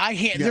texted you that.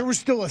 There was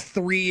still a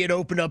 3. It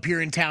opened up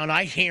here in town.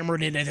 I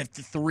hammered it at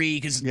the 3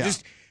 because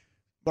just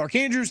Mark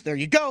Andrews. There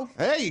you go.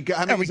 There you go.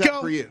 How many is that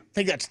for you? I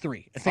think that's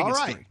 3. I think all it's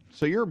right. 3.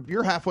 So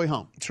you're halfway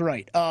home. That's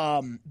right.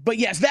 But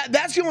yes,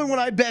 that's the only one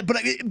I bet.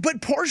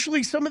 But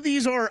partially, some of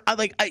these are I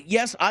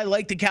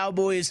like the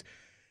Cowboys.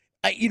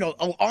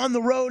 On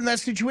the road in that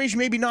situation,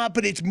 maybe not.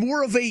 But it's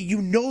more of a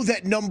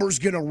that number's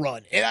gonna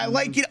run, and I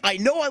like it. I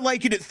know I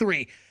like it at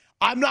 3.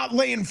 I'm not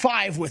laying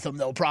 5 with them,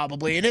 though,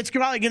 probably. And it's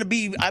probably going to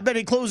be, I bet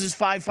it closes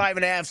 5,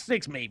 5.5,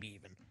 6 maybe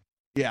even.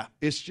 Yeah,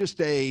 it's just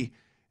I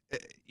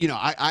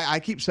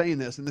keep saying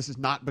this, and this is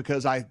not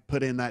because I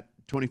put in that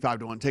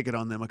 25-1 ticket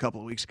on them a couple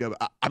of weeks ago.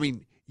 But I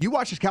mean, you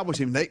watch this Cowboys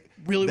team, they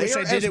wish are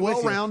I did as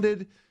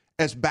well-rounded,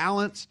 as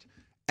balanced,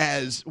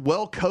 as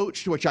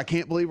well-coached, which I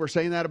can't believe we're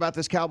saying that about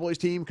this Cowboys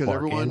team because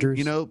everyone,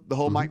 Andrews. The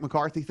whole Mike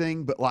McCarthy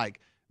thing. But, like,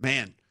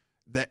 man,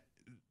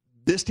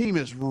 this team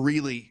is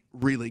really,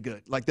 really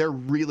good. Like they're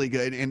really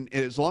good, and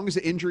as long as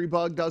the injury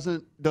bug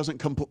doesn't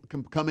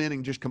come in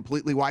and just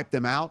completely wipe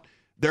them out,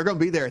 they're going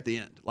to be there at the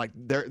end. Like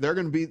they're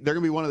going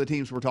to be one of the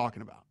teams we're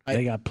talking about.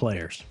 They got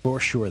players for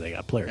sure. They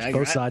got players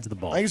both sides of the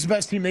ball. I think it's the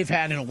best team they've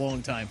had in a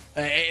long time,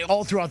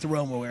 all throughout the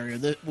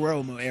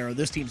Romo era.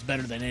 This team's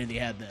better than any they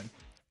had then.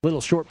 Little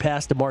short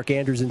pass to Mark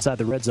Andrews inside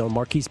the red zone.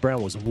 Marquise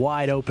Brown was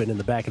wide open in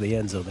the back of the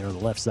end zone there on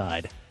the left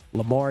side.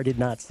 Lamar did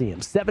not see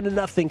him.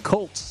 7-0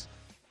 Colts.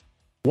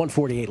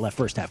 1:48 left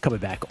first half. Coming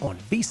back on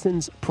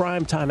VSiN's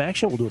primetime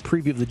action. We'll do a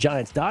preview of the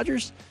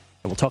Giants-Dodgers,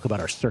 and we'll talk about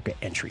our circuit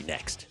entry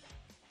next.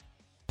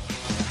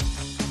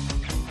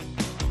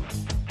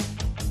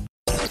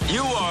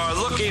 You are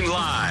looking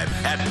live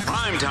at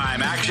primetime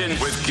action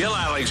with Gil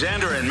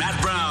Alexander and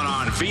Matt Brown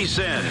on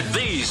VSiN,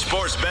 the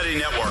Sports Betting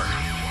Network.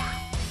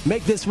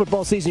 Make this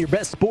football season your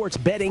best sports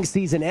betting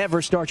season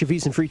ever. Start your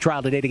VSiN free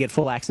trial today to get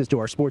full access to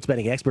our sports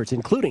betting experts,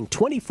 including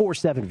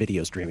 24/7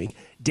 video streaming,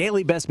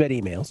 daily best bet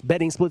emails,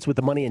 betting splits with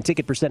the money and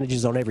ticket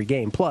percentages on every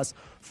game, plus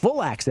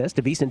full access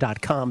to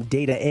VSiN.com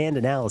data and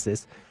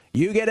analysis.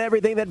 You get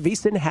everything that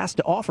VSiN has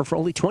to offer for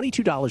only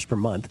 $22 per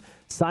month.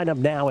 Sign up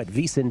now at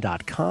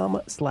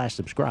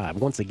VSiN.com/subscribe.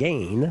 Once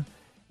again,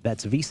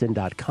 that's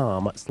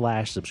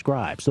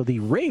VSiN.com/subscribe. So the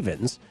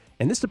Ravens,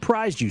 and this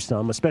surprised you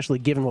some, especially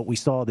given what we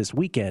saw this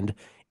weekend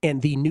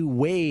and the new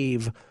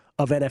wave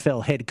of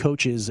NFL head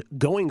coaches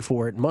going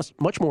for it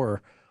much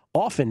more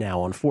often now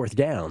on fourth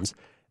downs.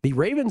 The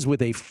Ravens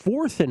with a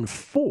 4th and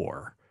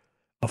 4,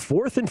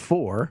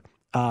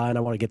 and I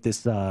want to get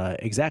this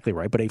exactly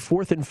right, but a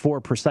 4th and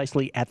 4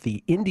 precisely at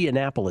the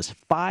Indianapolis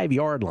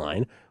 5-yard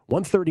line,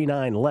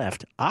 1:39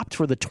 left, opt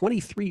for the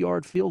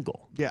 23-yard field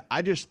goal. Yeah,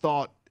 I just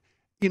thought,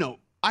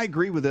 I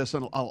agree with this a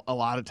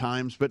lot of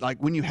times, but like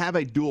when you have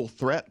a dual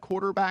threat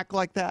quarterback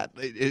like that,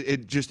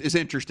 it just is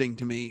interesting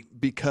to me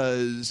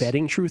because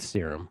betting truth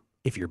serum.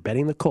 If you're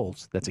betting the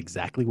Colts, that's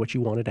exactly what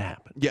you wanted to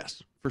happen.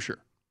 Yes, for sure.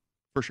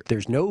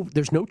 There's no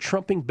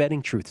trumping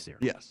betting truth serum.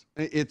 Yes,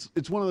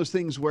 it's one of those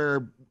things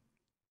where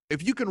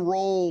if you can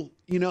roll,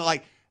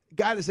 like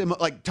guys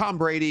like Tom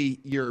Brady,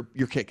 you're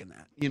kicking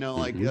that,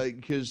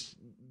 because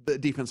the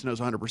defense knows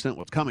 100%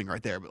 what's coming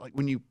right there. But like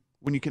when you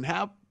can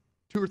have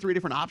 2 or 3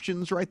 different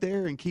options right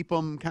there and keep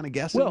them kind of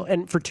guessing. Well,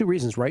 and for 2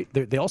 reasons, right?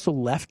 They also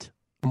left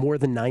more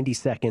than 90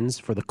 seconds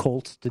for the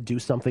Colts to do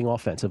something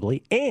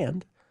offensively,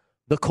 and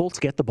the Colts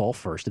get the ball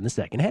first in the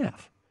second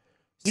half.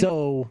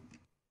 So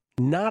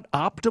not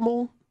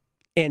optimal,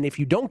 and if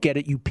you don't get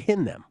it, you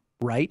pin them,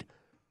 right?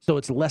 So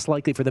it's less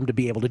likely for them to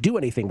be able to do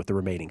anything with the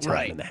remaining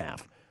time in the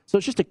half. So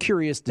it's just a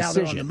curious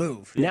decision. Now they're on the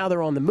move. Now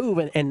they're on the move,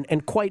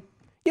 and quite,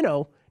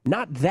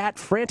 not that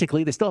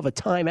frantically. They still have a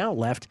timeout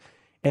left.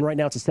 And right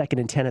now it's a 2nd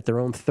and 10 at their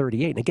own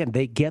 38. And again,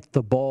 they get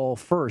the ball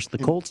first. The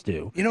Colts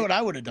do. You know what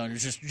I would have done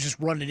is just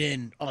run it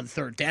in on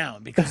 3rd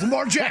down because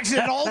Lamar Jackson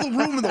had all the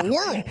room in the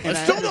world. I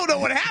still don't know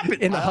what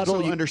happened. In the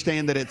huddle, you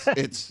understand that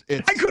it's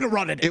I could have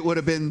run it in. It would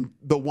have been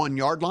the 1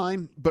 yard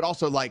line, but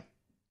also like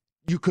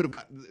you could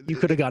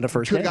have gotten a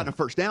first down. Could have gotten a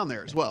first down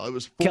there as well. It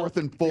was 4th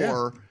and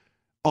 4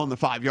 on the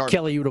 5 yard.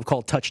 Kelly, you would have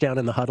called touchdown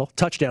in the huddle.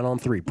 Touchdown on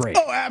 3. Break.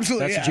 Oh,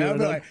 absolutely. That's what you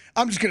would have done?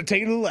 I'm just going to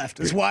take it to the left.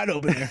 It's wide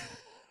open there.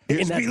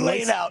 It's be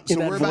laid out. So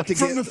we're about to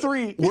from get the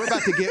 3. We're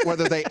about to get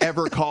whether they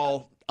ever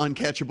call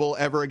uncatchable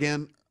ever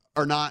again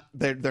or not.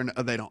 They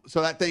don't.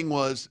 So that thing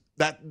was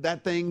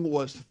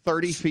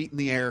 30 feet in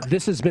the air.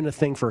 This has been a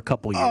thing for a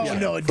couple years. Oh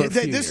no!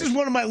 This is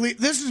one of my.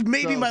 This is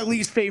maybe my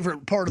least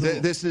favorite part of the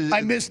rule. This is.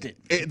 I missed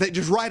it. They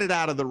just write it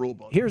out of the rule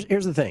book. Here's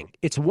the thing.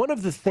 It's one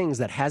of the things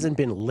that hasn't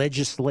been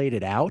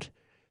legislated out.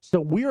 So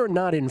we are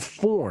not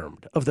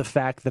informed of the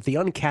fact that the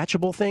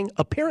uncatchable thing,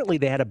 apparently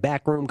they had a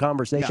backroom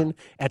conversation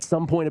at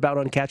some point about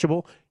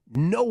uncatchable.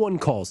 No one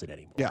calls it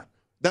anymore. Yeah.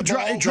 That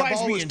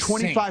ball was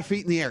 25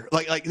 feet in the air.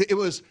 Like it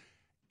was,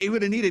 it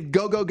would have needed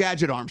go-go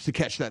gadget arms to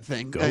catch that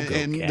thing.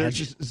 And there's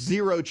just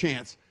zero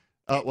chance.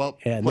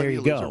 And there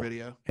you go.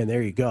 Video. And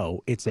there you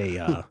go. It's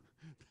a...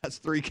 That's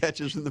 3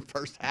 catches in the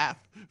first half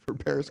for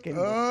Paris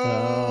Campbell.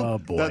 Oh,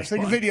 boy. I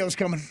think the video's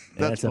coming.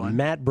 That's a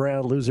Matt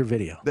Brown loser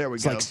video. There we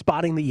it's go. It's like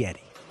spotting the Yeti.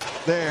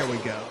 There we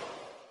go.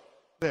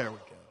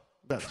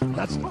 That's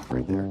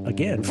right there.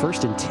 Again,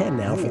 1st and 10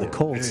 now for the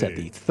Colts at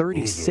the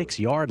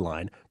 36-yard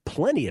line.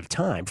 Plenty of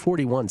time,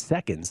 41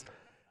 seconds,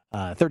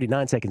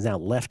 39 seconds now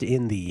left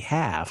in the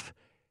half.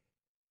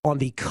 On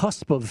the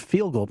cusp of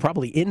field goal,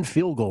 probably in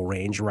field goal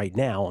range right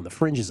now, on the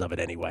fringes of it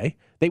anyway.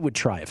 They would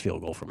try a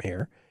field goal from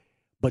here,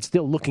 but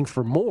still looking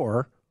for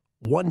more.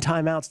 1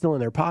 timeout still in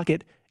their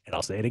pocket, and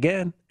I'll say it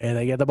again, and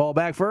they get the ball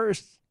back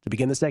first to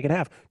begin the second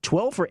half.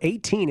 12 for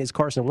 18 is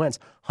Carson Wentz,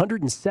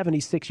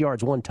 176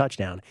 yards, 1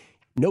 touchdown.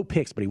 No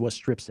picks, but he was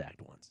strip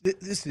sacked once.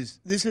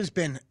 This has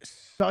been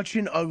such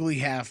an ugly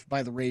half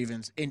by the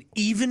Ravens, and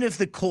even if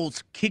the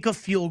Colts kick a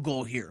field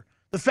goal here,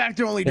 the fact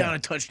they're only down a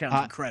touchdown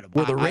is incredible.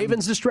 Were the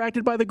Ravens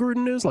distracted by the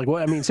Gruden news? Like,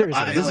 what? I mean,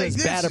 seriously, this is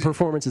as bad a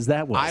performance as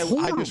that was.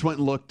 I just went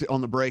and looked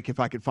on the break if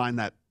I could find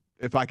that.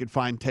 If I could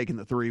find taking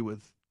the 3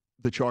 with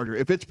the Charger.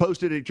 If it's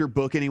posted at your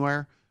book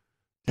anywhere,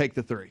 take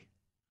the 3.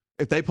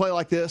 If they play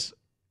like this,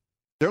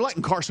 they're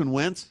letting Carson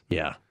Wentz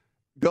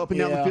go up and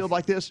down the field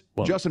like this.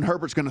 Well, Justin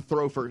Herbert's going to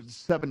throw for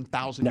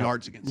 7,000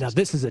 yards against us. Now,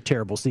 this is a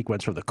terrible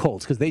sequence for the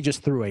Colts because they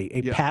just threw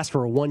a pass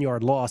for a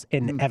 1-yard loss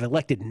and have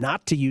elected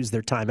not to use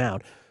their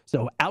timeout.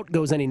 So out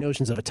goes any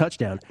notions of a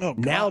touchdown.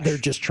 Now they're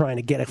just trying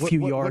to get a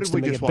few yards to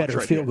make a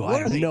better field goal. I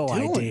have no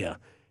idea.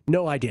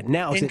 No idea.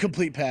 Now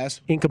incomplete pass.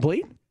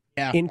 Incomplete?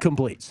 Yeah.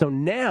 Incomplete. So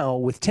now,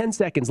 with 10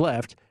 seconds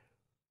left,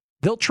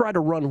 they'll try to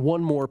run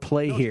one more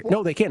play here.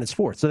 No, they can't. It's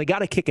 4th. So they got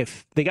to kick a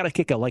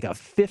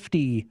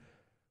 50.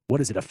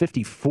 What is it? A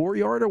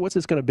 54-yarder? What's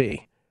this going to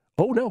be?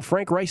 Oh no,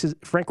 Frank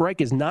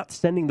Reich is not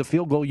sending the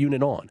field goal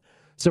unit on.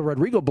 So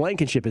Rodrigo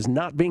Blankenship is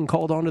not being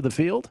called onto the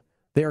field.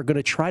 They are going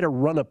to try to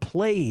run a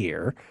play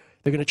here.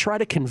 They're going to try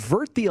to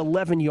convert the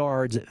 11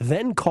 yards,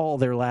 then call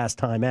their last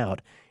time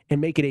out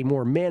and make it a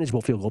more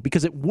manageable field goal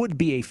because it would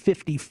be a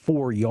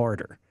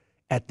 54-yarder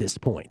at this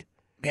point.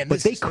 Man,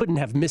 but they couldn't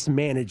have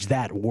mismanaged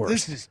that worse.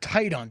 This is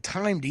tight on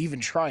time to even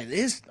try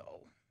this,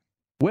 though.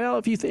 Well,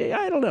 if you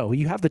I don't know.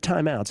 You have the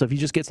timeout, so if you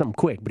just get something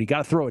quick, but he got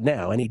to throw it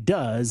now, and he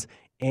does,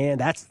 and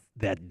that's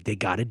that. They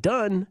got it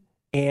done,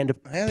 and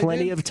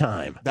plenty of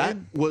time. That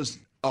was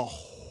a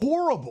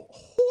horrible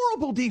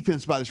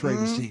defense by this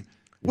Ravens team.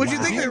 What do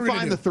you think they were going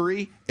to do? The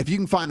 3? If you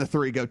can find the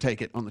 3, go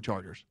take it on the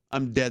Chargers.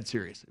 I'm dead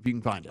serious. If you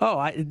can find it.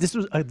 Oh, this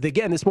was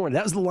again this morning.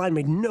 That was the line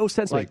made no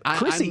sense. Like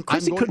Chrissy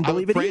couldn't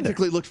believe it either. I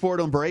frantically looked for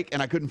it on break,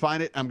 and I couldn't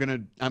find it. I'm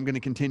gonna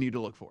continue to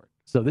look for it.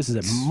 So this is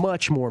a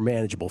much more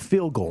manageable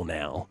field goal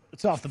now.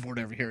 It's off the board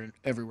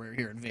everywhere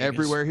here in Vegas.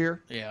 Everywhere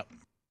here. Yeah.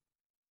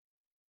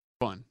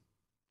 Fun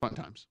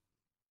times.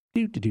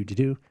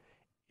 Do.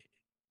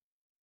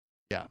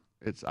 Yeah,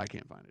 I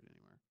can't find it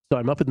anywhere. So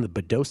I'm up in the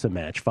Bedosa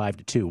match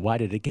 5-2. Why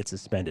did it get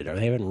suspended? Are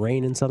they having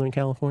rain in Southern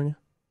California?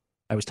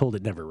 I was told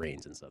it never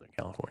rains in Southern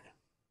California.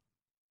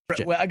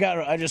 Well,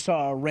 I just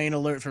saw a rain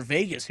alert for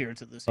Vegas here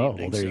to this evening. Oh,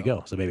 well, there you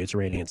go. So maybe it's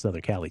raining in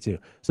Southern Cali too.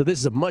 So this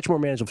is a much more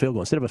manageable field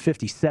goal. Instead of a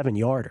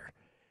 57-yarder,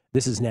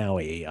 this is now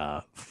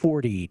a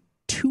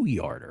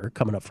 42-yarder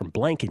coming up from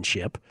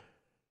Blankenship.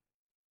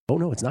 Oh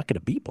no, it's not going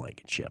to be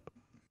Blankenship.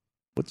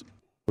 What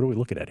are we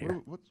looking at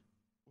here?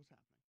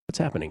 What's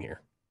happening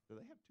here?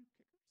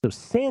 So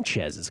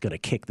Sanchez is going to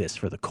kick this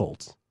for the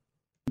Colts.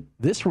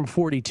 This from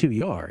 42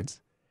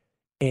 yards.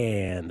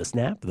 And the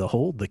snap, the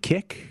hold, the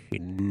kick,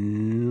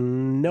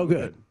 no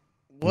good.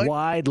 What?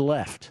 Wide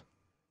left.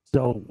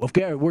 So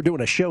okay, we're doing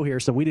a show here,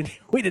 so we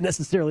didn't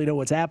necessarily know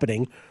what's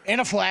happening.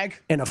 And a flag.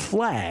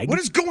 What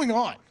is going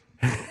on?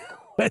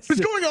 What's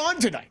going on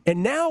tonight?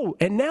 And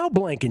now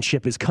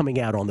Blankenship is coming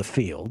out on the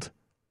field.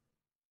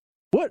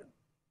 What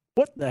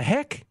the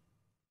heck?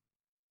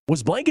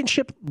 Was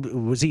Blankenship,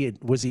 was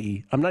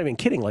he, I'm not even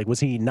kidding, like,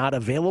 was he not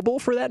available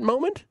for that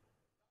moment?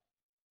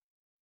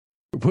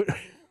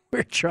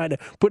 We're trying to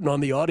put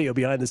on the audio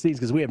behind the scenes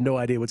because we have no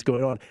idea what's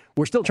going on.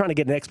 We're still trying to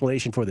get an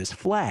explanation for this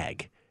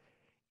flag,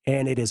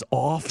 and it is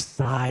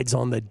offsides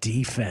on the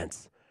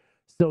defense.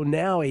 So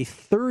now a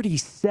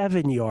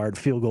 37-yard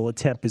field goal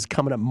attempt is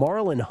coming up.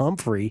 Marlon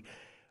Humphrey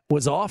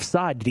was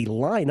offside. Did he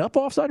line up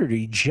offside or did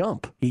he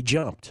jump? He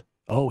jumped.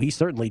 Oh, he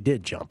certainly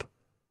did jump.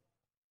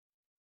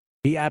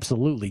 He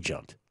absolutely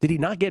jumped. Did he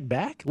not get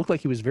back? It looked like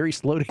he was very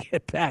slow to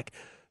get back.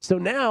 So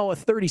now a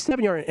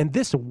 37-yard, and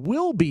this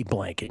will be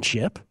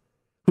Blankenship,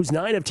 who's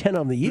 9 of 10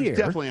 on the year. He's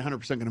definitely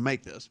 100% going to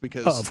make this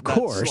because of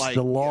course, like,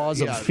 the laws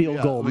of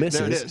field goal misses.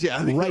 There it is.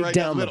 Yeah, right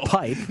down the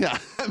pipe. Yeah,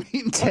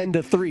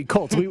 10-3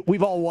 Colts.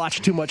 We've all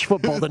watched too much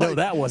football to know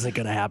that wasn't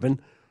going to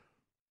happen.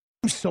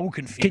 I'm so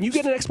confused. Can you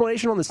get an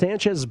explanation on the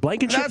Sanchez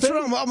Blankenship That's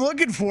thing? what I'm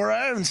looking for.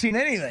 I haven't seen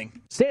anything.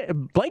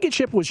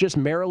 Blankenship was just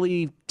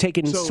merrily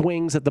taking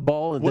swings at the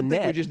ball at the net. One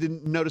thing we just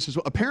didn't notice as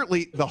well,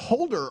 apparently the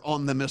holder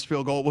on the missed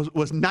field goal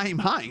was Naeem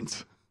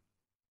Hines.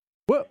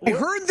 I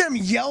heard them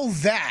yell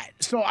that,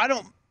 so I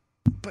don't.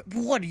 But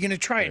what, are you going to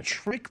try a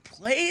trick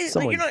play?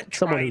 Someone, you're not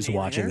someone who's trying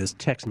watching either. this,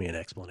 text me an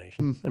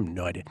explanation. I have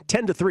no idea.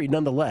 10-3,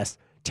 nonetheless.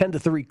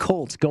 10-3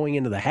 Colts going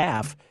into the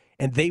half,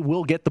 and they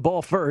will get the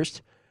ball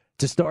first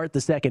to start the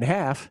second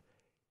half.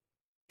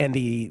 And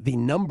the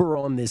number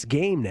on this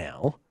game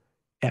now,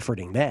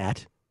 efforting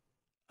that,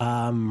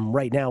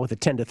 right now with a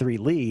 10-3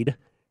 lead,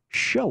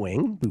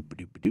 showing,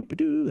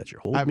 that's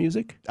your hold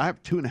music. I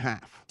have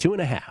 2.5.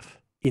 2.5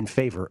 in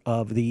favor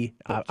of the,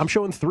 I'm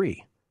showing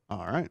 3.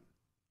 All right.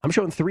 I'm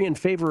showing 3 in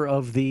favor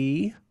of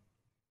the.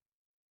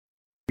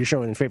 You're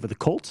showing in favor of the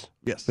Colts?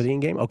 Yes. For the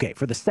in-game? Okay.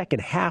 For the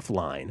second half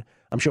line,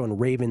 I'm showing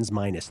Ravens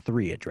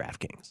 -3 at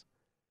DraftKings.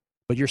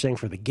 But you're saying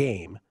for the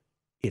game,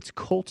 it's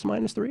Colts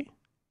 -3?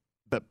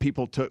 But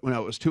people took,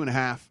 it was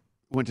 2.5,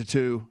 went to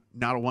 2,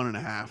 not a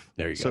 1.5.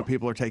 There you go. So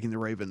people are taking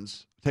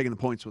the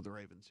points with the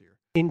Ravens here.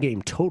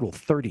 In-game total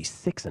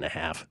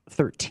 36.5,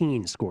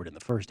 13 scored in the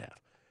first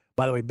half.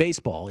 By the way,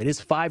 baseball, it is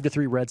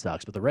 5-3 Red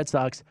Sox, but the Red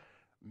Sox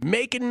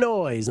making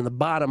noise in the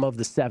bottom of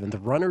the 7th.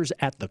 Runners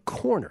at the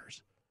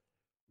corners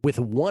with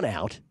 1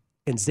 out,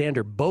 and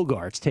Xander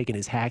Bogaerts taking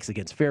his hacks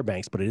against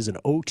Fairbanks, but it is an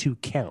 0-2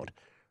 count.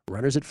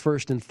 Runners at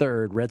first and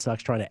third. Red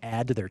Sox trying to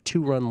add to their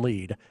 2-run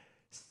lead.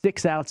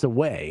 6 outs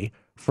away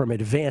from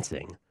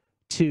advancing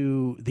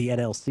to the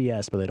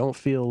NLCS, but they don't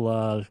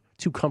feel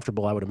too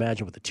comfortable, I would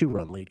imagine, with the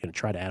 2-run lead. Going to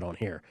try to add on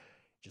here.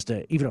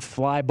 Even a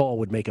fly ball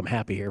would make them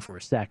happy here for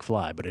a sac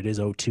fly, but it is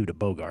 0-2 to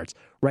Bogaerts.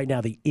 Right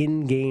now, the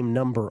in-game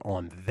number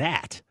on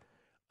that,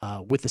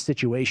 with the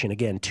situation,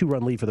 again,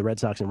 2-run lead for the Red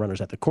Sox and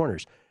runners at the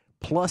corners,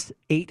 plus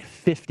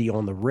 850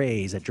 on the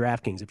Rays at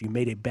DraftKings if you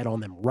made a bet on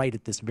them right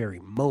at this very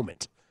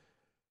moment.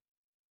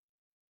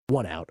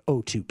 1 out,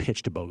 0-2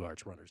 pitch to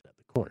Bogaerts, runners at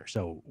the corner.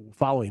 So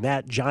following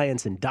that,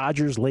 Giants and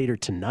Dodgers later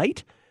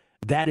tonight.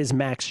 That is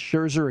Max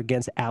Scherzer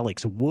against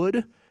Alex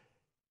Wood.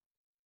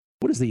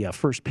 What is the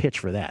first pitch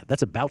for that?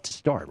 That's about to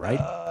start, right?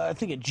 I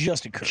think it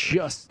just occurred.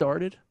 Just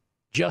started?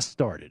 Just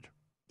started.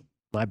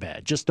 My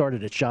bad. Just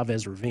started at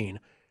Chavez Ravine.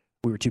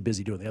 We were too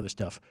busy doing the other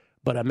stuff.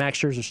 But Max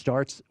Scherzer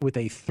starts with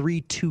a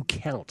 3-2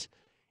 count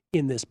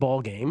in this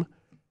ball game.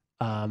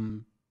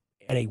 And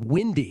a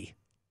windy.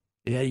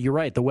 Yeah, you're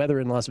right. The weather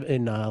in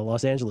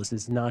Los Angeles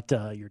is not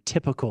your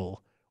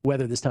typical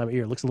weather this time of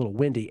year. It looks a little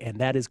windy, and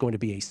that is going to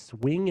be a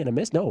swing and a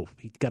miss. No,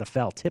 he got a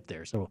foul tip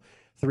there, so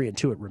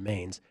 3-2 it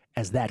remains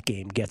as that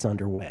game gets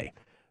underway.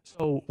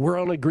 So we're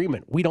on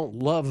agreement. We don't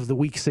love the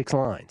Week 6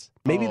 lines.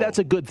 Maybe that's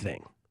a good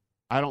thing.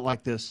 I don't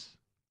like this.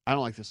 I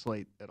don't like this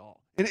slate at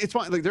all. And it's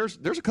fine. Like there's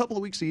a couple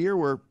of weeks a year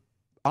where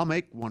I'll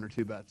make 1 or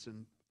 2 bets,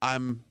 and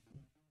I'm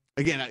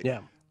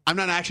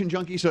not an action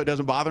junkie, so it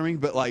doesn't bother me.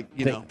 But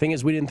thing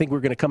is, we didn't think we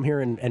were going to come here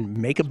and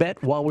make a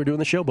bet while we're doing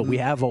the show, but we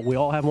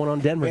all have one on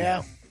Denver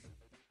now.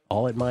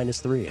 All at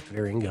 -3 at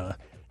varying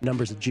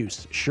numbers of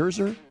juice.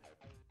 Scherzer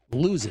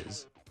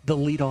loses the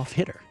leadoff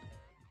hitter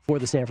for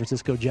the San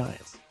Francisco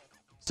Giants.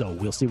 So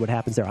we'll see what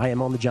happens there. I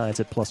am on the Giants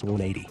at plus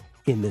 180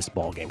 in this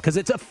ballgame because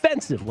it's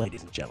offensive,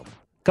 ladies and gentlemen.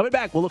 Coming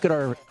back, we'll look at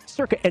our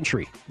circa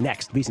entry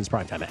next. VSiN's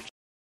Primetime Action.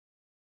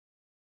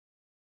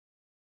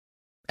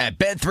 At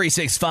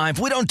Bet365,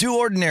 we don't do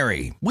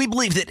ordinary. We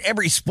believe that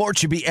every sport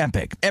should be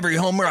epic. Every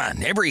home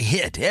run, every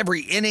hit,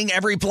 every inning,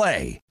 every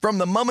play. From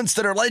the moments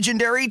that are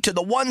legendary to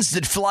the ones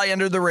that fly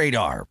under the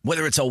radar.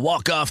 Whether it's a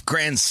walk-off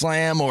grand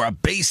slam or a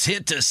base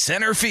hit to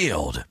center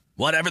field.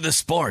 Whatever the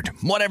sport,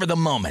 whatever the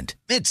moment.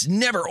 It's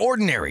never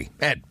ordinary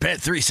at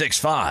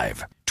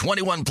Bet365.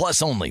 21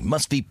 plus only.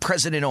 Must be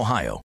present in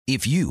Ohio.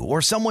 If you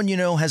or someone you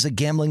know has a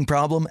gambling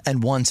problem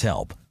and wants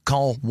help,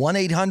 call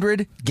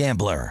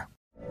 1-800-GAMBLER.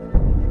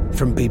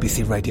 From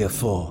BBC Radio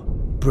 4,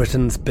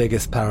 Britain's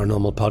biggest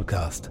paranormal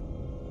podcast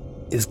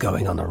is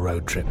going on a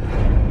road trip.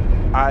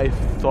 I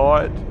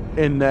thought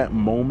in that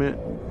moment,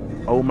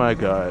 oh my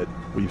God,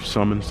 we've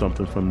summoned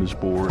something from this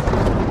board.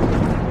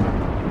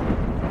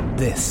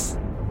 This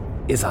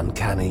is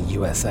Uncanny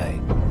USA.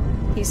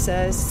 He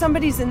says,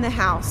 somebody's in the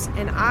house,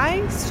 and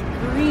I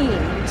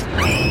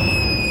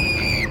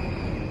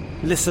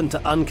Listen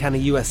to Uncanny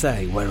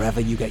USA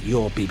wherever you get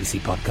your BBC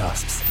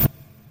podcasts,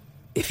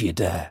 if you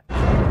dare.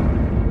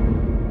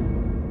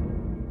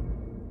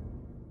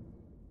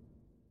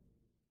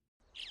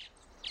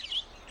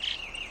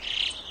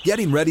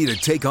 Getting ready to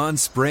take on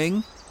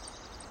spring?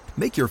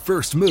 Make your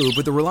first move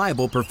with the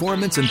reliable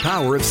performance and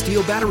power of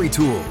Steel battery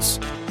tools.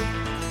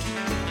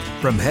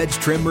 From hedge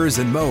trimmers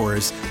and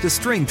mowers to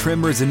string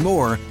trimmers and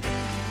more,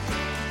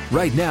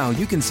 right now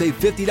you can save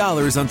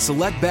 $50 on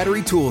select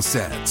battery tool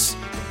sets.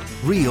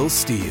 Real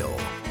Steel.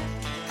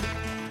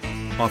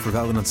 Offer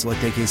valid on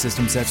select AK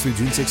system sets through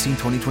June 16,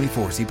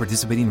 2024. See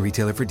participating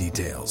retailer for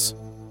details.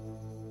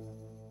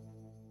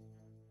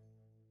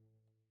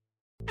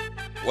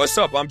 What's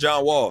up? I'm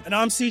John Wall. And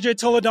I'm CJ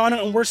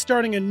Toledano, and we're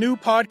starting a new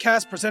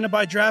podcast presented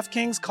by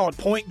DraftKings called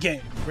Point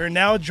Game. We're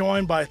now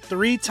joined by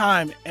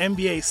three-time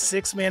NBA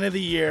Sixth Man of the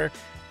Year,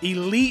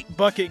 elite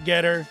bucket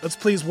getter. Let's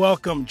please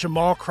welcome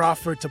Jamal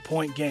Crawford to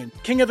Point Game.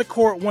 King of the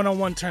Court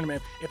one-on-one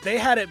tournament. If they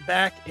had it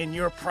back in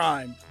your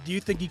prime, do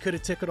you think you could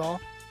have took it all?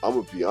 I'm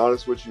going to be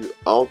honest with you.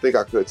 I don't think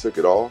I could have took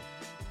it all,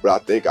 but I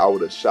think I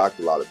would have shocked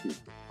a lot of people.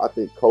 I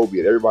think Kobe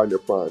and everybody in their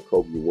prime,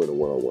 Kobe would win a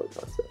one-on-one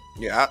contest.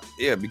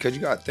 Yeah, because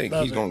you got to think.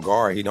 He's going to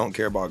guard. He don't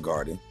care about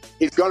guarding.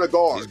 He's going to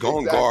guard. He's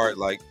going to guard.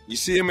 Like, you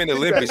see him in the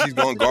Olympics, he's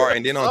going to guard.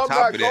 And then on top of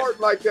that. I'm not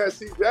guarding like that,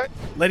 CJ.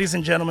 Ladies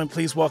and gentlemen,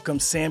 please welcome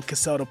Sam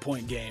Cassell to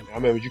Point Game. I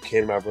remember you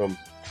came to my room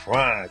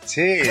crying,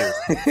 tears,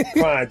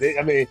 crying.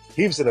 I mean,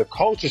 he was in a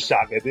culture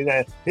shock. And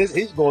then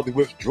he's going through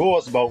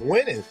withdrawals about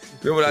winning.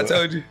 Remember what I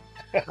told you?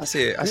 I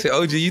said,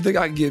 OG, you think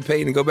I can get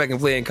paid and go back and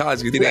play in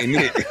college because it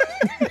ain't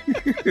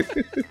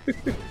it?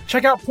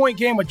 Check out Point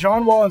Game with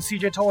John Wall and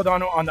CJ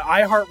Toledano on the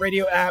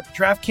iHeartRadio app,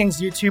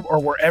 DraftKings YouTube, or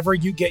wherever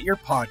you get your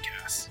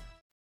podcasts.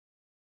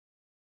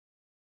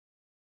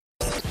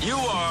 You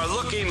are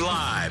looking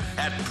live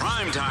at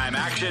Primetime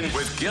Action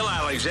with Gil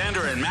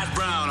Alexander and Matt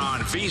Brown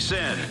on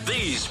VSiN,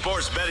 the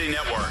Sports Betting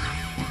Network.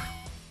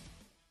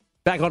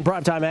 Back on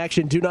Primetime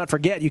Action, do not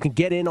forget you can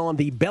get in on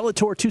the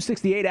Bellator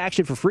 268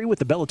 action for free with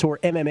the Bellator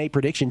MMA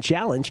Prediction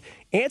Challenge.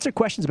 Answer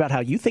questions about how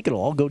you think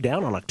it'll all go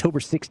down on October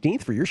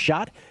 16th for your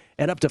shot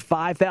at up to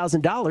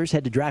 $5,000.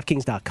 Head to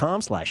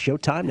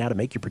DraftKings.com/Showtime now to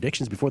make your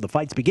predictions before the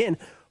fights begin.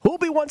 Who'll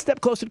be one step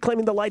closer to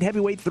claiming the light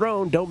heavyweight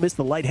throne? Don't miss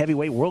the light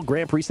heavyweight World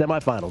Grand Prix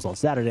semifinals on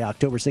Saturday,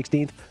 October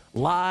 16th,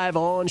 live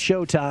on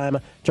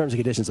Showtime. Terms and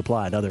conditions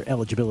apply and other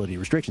eligibility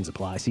restrictions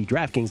apply. See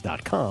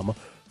DraftKings.com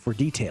for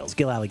details.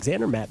 Gil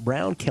Alexander, Matt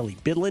Brown, Kelly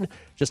Bidlin.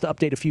 Just to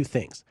update a few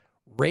things.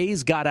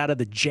 Rays got out of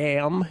the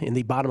jam in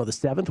the bottom of the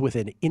seventh with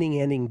an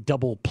inning-ending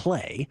double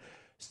play.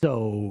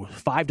 So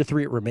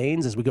 5-3 it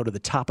remains as we go to the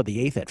top of the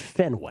eighth at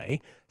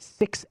Fenway.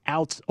 6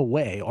 outs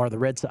away are the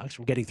Red Sox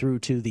from getting through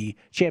to the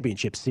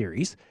championship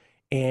series.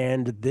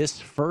 And this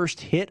first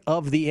hit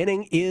of the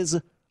inning is,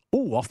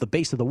 off the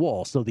base of the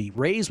wall. So the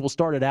Rays will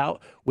start it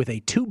out with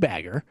a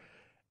 2-bagger.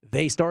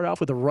 They start off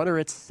with a runner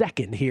at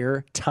second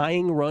here.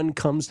 Tying run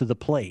comes to the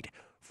plate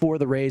for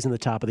the Rays in the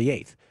top of the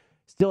eighth.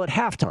 Still at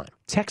halftime.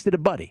 Texted a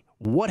buddy.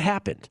 What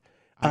happened?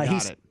 I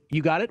got it.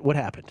 You got it? What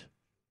happened?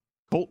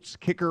 Colts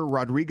kicker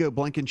Rodrigo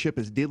Blankenship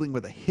is dealing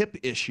with a hip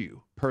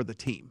issue per the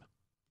team.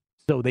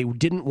 So they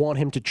didn't want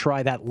him to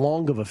try that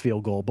long of a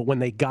field goal, but when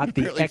they got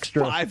the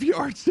extra 5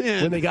 yards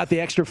in, when they got the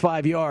extra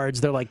 5 yards,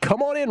 they're like,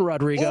 "Come on in,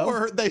 Rodrigo."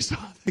 Or they saw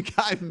the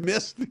guy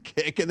miss the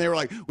kick, and they were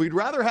like, "We'd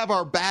rather have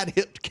our bad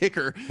hipped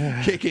kicker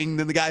kicking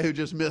than the guy who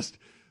just missed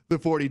the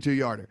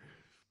 42-yarder."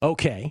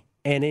 Okay,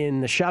 and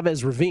in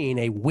Chavez Ravine,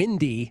 a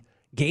windy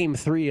Game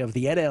 3 of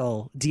the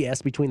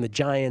NLDS between the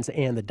Giants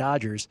and the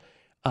Dodgers.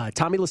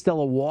 Tommy La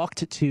Stella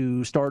walked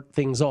to start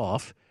things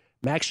off.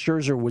 Max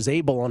Scherzer was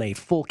able on a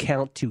full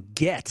count to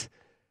get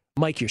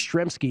Mike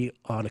Yastrzemski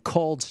on a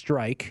called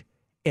strike,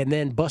 and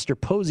then Buster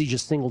Posey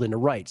just singled into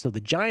right. So the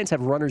Giants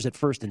have runners at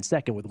first and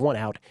second with 1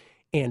 out,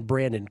 and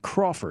Brandon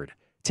Crawford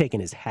taking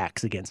his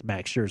hacks against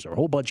Max Scherzer. A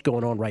whole bunch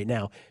going on right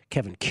now.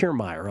 Kevin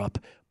Kiermaier up,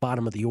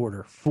 bottom of the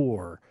order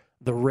for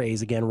the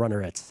Rays, again,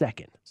 runner at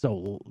second.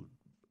 So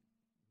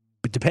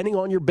depending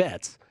on your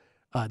bets,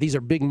 these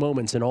are big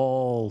moments in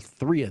all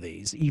 3 of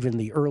these, even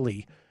the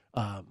early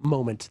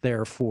moment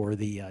there for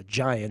the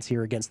Giants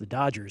here against the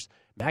Dodgers.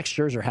 Max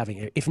Scherzer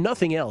having, if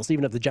nothing else,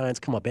 even if the Giants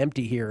come up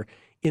empty here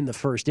in the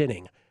first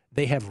inning,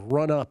 they have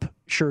run up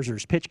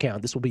Scherzer's pitch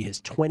count. This will be his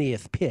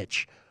 20th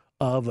pitch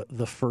of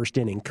the first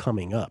inning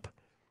coming up.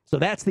 So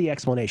that's the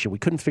explanation. We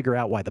couldn't figure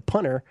out why the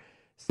punter,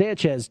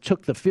 Sanchez,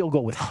 took the field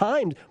goal with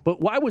Himes,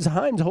 but why was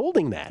Himes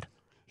holding that?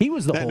 He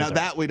was the holder. Now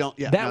that we don't.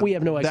 Yeah, that we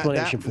have no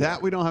explanation for.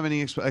 That we don't have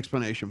any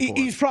explanation for.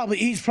 He's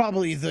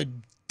probably the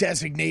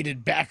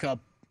designated backup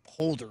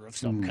holder of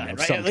some kind,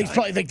 right? He's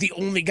probably like the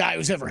only guy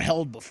who's ever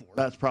held before.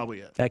 That's probably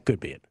it. That could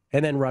be it.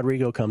 And then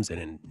Rodrigo comes in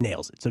and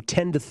nails it. So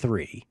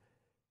 10-3.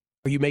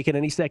 Are you making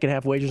any second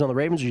half wagers on the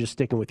Ravens, or are you just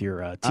sticking with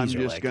your teaser?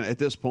 I'm just gonna at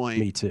this point.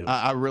 Me too.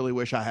 I really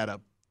wish I had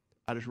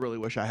I just really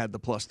wish I had the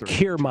 +3.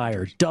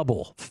 Kiermaier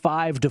double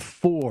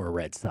 5-4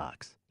 Red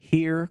Sox.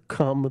 Here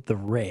come the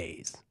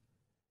Rays.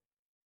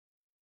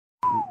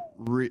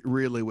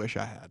 Really wish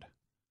I had.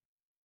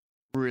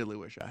 Really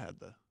wish I had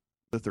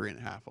the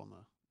 3.5 on the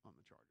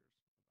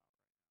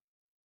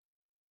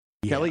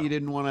Kelly, you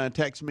didn't want to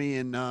text me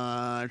and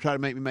try to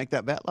make me make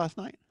that bet last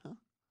night? Huh?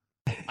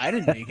 I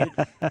didn't make it.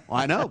 Well,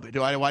 I know, but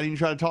why didn't you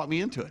try to talk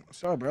me into it?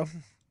 Sorry, bro.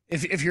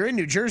 If you're in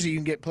New Jersey, you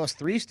can get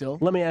 +3 still.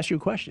 Let me ask you a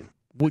question.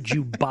 Would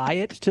you buy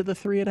it to the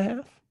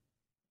 3.5?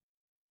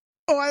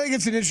 Oh, I think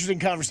it's an interesting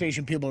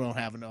conversation people don't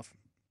have enough.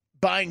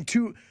 Buying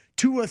two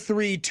a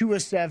 3, 2 a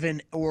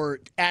 7, or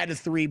add a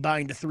 3,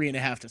 buying to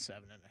 3.5 to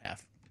 7.5.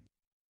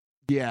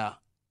 Yeah.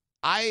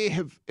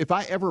 If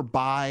I ever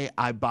buy,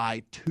 I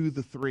buy to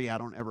the 3. I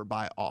don't ever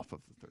buy off of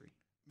the 3.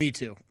 Me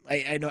too.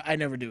 I know. I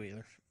never do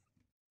either.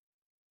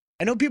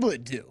 I know people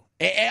that do.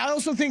 I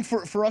also think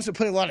for us to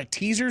play a lot of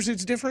teasers,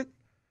 it's different.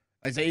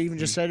 As I even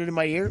just said it in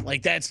my ear.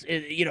 Like that's,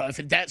 if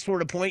at that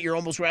sort of point, you're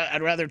almost,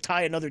 I'd rather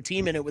tie another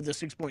team in it with a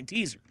 6-point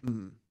teaser.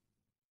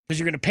 Because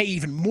you're going to pay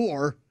even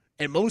more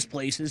in most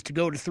places to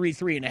go to 3,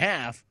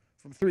 3.5,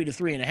 from 3 to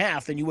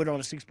 3.5 than you would on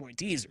a 6-point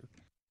teaser.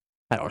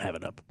 I don't have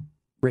it up.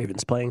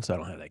 Ravens playing, so I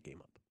don't have that game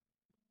up.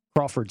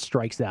 Crawford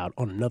strikes out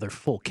on another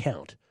full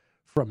count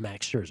from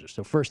Max Scherzer.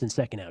 So first and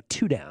second out,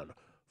 2 down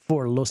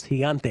for Los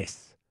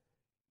Gigantes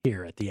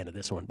here at the end of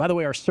this one. By the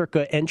way, our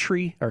circa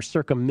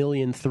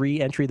 $1,000,003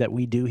 entry that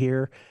we do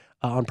here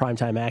on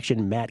Primetime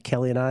Action, Matt,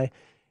 Kelly, and I,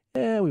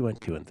 we went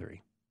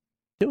 2-3.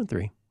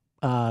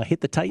 2-3.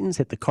 Hit the Titans,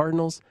 hit the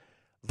Cardinals.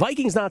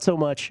 Vikings not so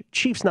much.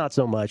 Chiefs not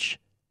so much.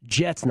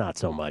 Jets not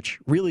so much.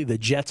 Really, the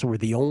Jets were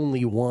the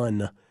only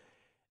one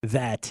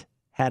that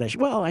had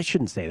I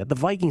shouldn't say that. The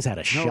Vikings had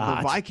a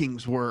shot. The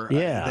Vikings were,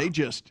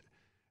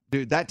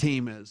 dude, that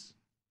team is.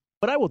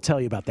 But I will tell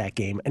you about that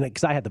game, and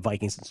because I had the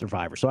Vikings in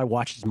Survivor, so I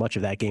watched as much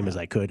of that game as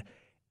I could.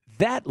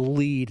 That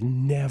lead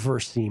never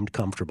seemed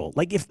comfortable.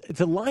 Like, if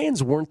the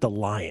Lions weren't the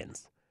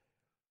Lions,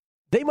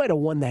 they might have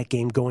won that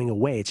game going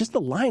away. It's just the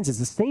Lions is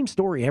the same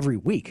story every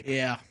week.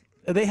 Yeah.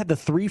 They had the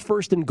 3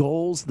 first and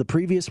goals the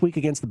previous week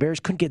against the Bears,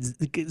 couldn't get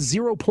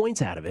 0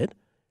 points out of it.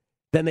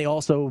 Then they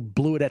also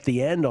blew it at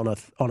the end on a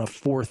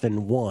 4th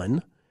and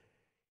 1.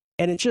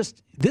 And it's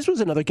just, this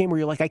was another game where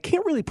you're like, I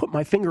can't really put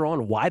my finger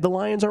on why the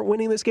Lions aren't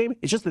winning this game.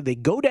 It's just that they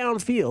go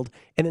downfield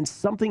and then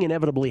something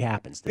inevitably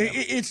happens to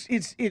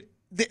them.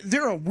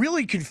 They're a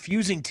really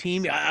confusing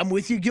team. I'm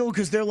with you, Gil,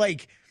 because they're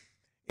like,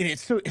 and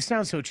it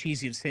sounds so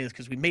cheesy to say this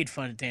because we made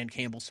fun of Dan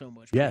Campbell so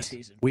much. Yes,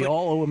 we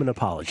all owe him an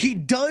apology. He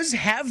does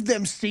have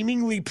them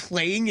seemingly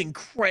playing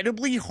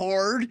incredibly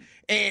hard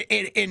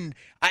and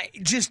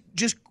just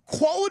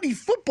quality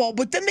football,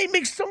 but then they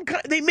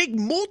make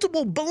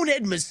multiple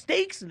bonehead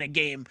mistakes in a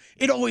game.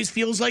 It always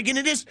feels like, and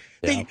it is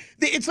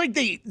it's like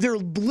they're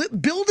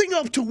building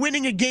up to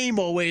winning a game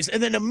always,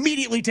 and then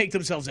immediately take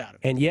themselves out of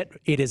it. And yet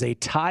it is a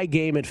tie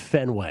game at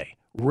Fenway.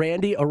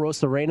 Randy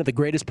Arozarena, the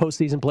greatest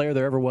postseason player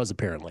there ever was,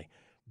 apparently.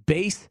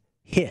 Base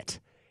hit,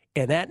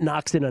 and that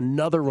knocks in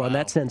another run. Wow.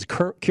 That sends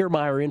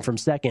Kiermaier in from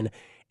second,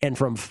 and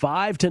from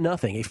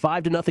 5-0, a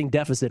 5-0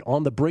 deficit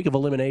on the brink of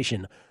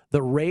elimination,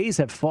 the Rays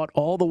have fought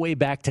all the way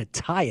back to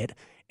tie it,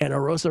 and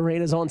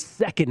Arozarena's on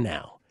second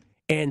now,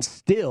 and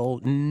still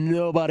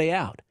nobody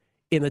out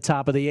in the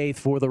top of the 8th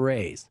for the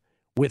Rays,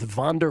 with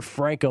Wander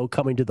Franco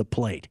coming to the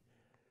plate.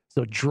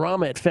 So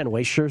drama at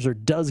Fenway. Scherzer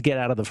does get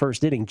out of the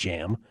first inning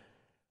jam,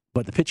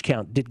 but the pitch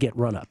count did get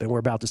run up, and we're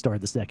about to start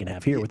the second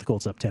half here with the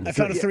Colts up 10-3. I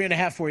found a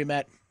 3.5 for you,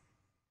 Matt.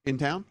 In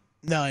town?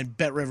 No, in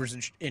Bet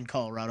Rivers in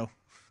Colorado.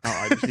 Oh,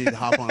 I just need to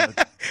hop on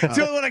it. It's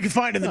the only one I can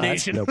find in the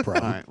nation. No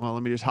problem. All right, well,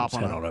 let me just hop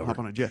on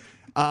a jet.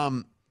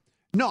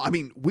 No, I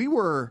mean, we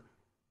were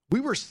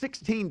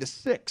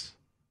 16-6.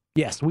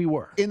 Yes, we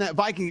were. In that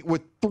Viking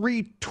with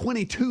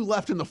 3:22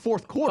 left in the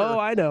fourth quarter. Oh,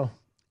 I know.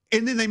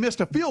 And then they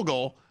missed a field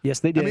goal. Yes,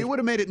 they did. I mean, it would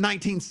have made it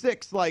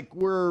 19-6. Like,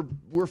 we're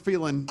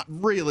feeling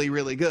really,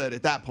 really good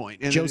at that point.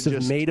 And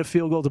Joseph made a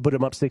field goal to put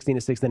him up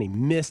 16-6. Then he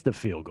missed the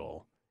field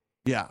goal.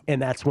 Yeah.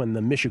 And that's when the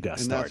Mishuga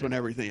started. And that's when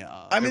everything.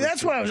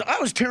 That's when I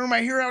was tearing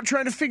my hair out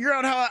trying to figure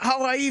out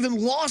how I even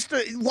lost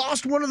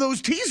one of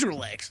those teaser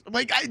legs.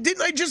 Like,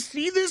 didn't I just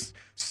see this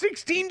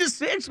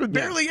 16-6 with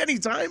barely any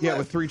time left? Yeah,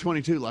 with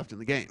 3:22 left in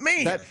the game.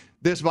 Man.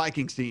 This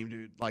Vikings team,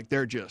 dude, like,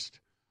 they're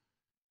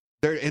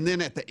and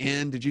then at the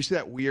end, did you see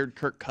that weird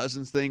Kirk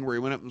Cousins thing where he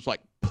went up and was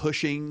like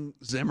pushing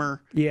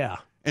Zimmer? Yeah.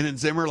 And then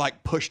Zimmer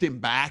like pushed him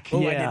back?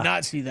 Oh, yeah. I did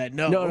not see that.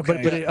 No, okay.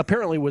 but it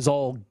apparently was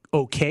all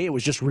okay. It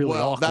was just really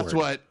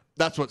awkward.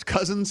 That's what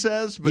Cousins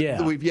says,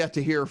 but we've yet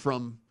to hear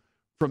from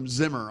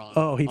Zimmer on.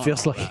 Oh, he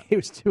feels like he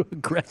was too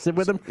aggressive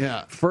with him.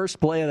 Yeah.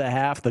 First play of the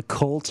half, the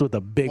Colts with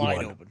a big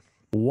one.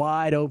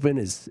 Wide open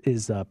is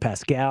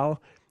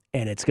Pascal.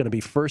 And it's going to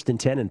be 1st and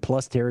 10 in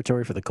plus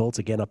territory for the Colts,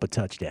 again up a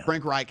touchdown.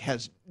 Frank Reich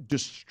has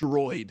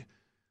destroyed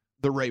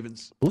the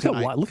Ravens. Look how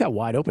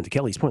wide open, to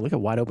Kelly's point, look how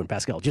wide open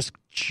Pascal just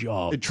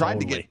jogged. It tried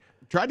to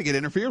get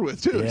interfered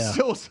with, too. Yeah. It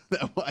still was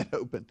that wide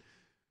open.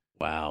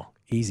 Wow.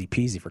 Easy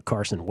peasy for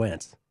Carson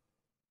Wentz.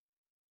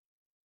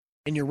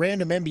 In your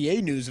random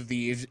NBA news of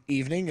the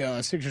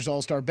evening, Sixers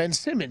All-Star Ben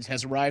Simmons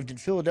has arrived in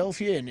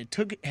Philadelphia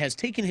and has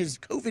taken his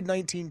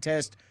COVID-19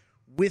 test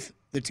with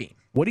the team.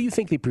 What do you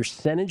think the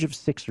percentage of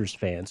Sixers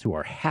fans who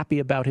are happy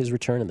about his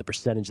return and the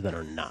percentage that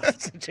are not?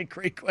 That's such a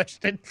great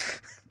question.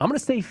 I'm going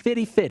to say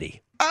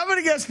 50-50. I'm going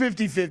to guess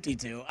 50-50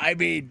 too. I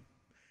mean,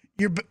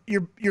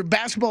 your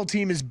basketball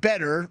team is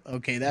better.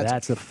 Okay,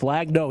 that's a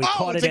flag. No, he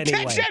caught it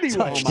anyway. Catch anyway.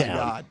 Touchdown. Oh my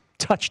God.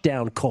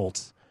 Touchdown,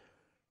 Colts.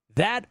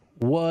 That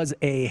was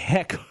a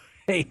heck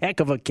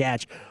of a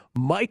catch.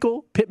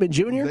 Michael Pittman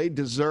Jr. They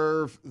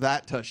deserve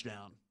that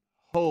touchdown.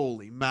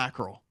 Holy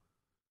mackerel.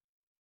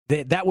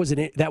 That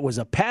was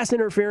a pass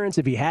interference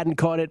if he hadn't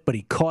caught it, but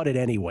he caught it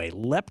anyway.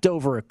 Leapt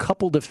over a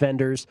couple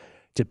defenders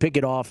to pick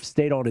it off,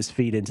 stayed on his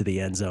feet into the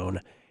end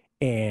zone,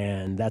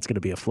 and that's going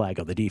to be a flag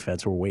on the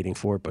defense. We're waiting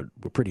for it, but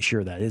we're pretty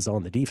sure that is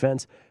on the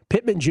defense.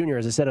 Pittman Jr.,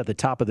 as I said at the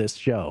top of this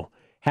show,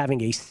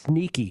 having a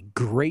sneaky,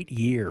 great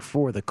year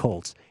for the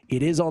Colts.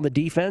 It is on the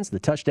defense. The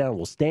touchdown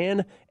will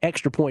stand.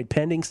 Extra point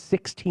pending,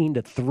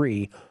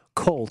 16-3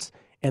 Colts.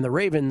 And the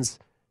Ravens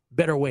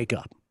better wake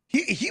up.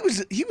 He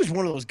was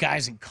one of those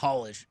guys in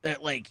college that,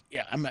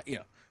 I'm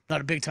not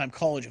a big time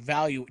college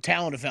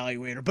talent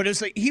evaluator, but it's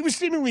like he was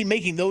seemingly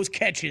making those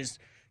catches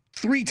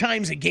 3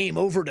 times a game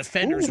over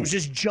defenders. Was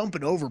just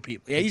jumping over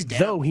people. Yeah, he's down.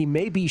 Though he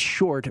may be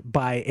short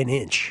by an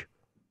inch.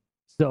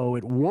 So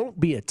it won't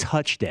be a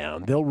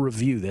touchdown. They'll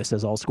review this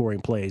as all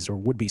scoring plays or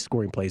would-be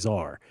scoring plays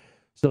are.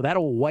 So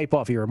that'll wipe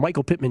off your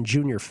Michael Pittman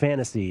Jr.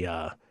 fantasy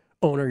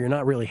owner. You're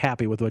not really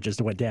happy with what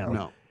just went down.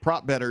 No.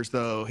 Prop bettors,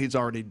 though, he's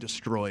already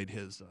destroyed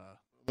his...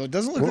 Well, it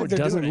doesn't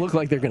look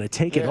like they're going to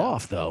take it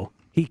off, though.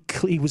 He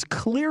was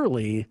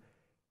clearly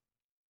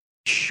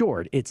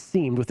short, it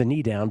seemed, with the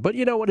knee down. But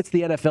you know what? It's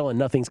the NFL and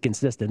nothing's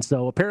consistent.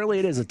 So apparently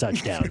it is a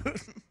touchdown.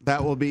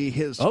 That will be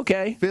his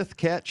 5th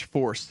catch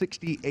for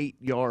 68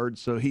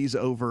 yards. So he is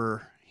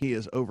over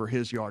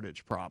his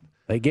yardage prop.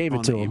 They gave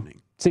it to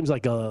him. Seems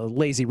like a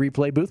lazy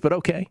replay booth, but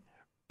okay.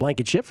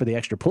 Blanket chip for the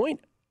extra point.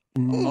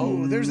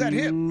 Oh, there's that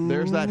hip.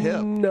 There's that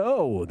hip.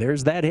 No,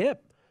 there's that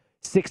hip.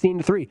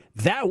 16-3.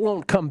 That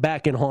won't come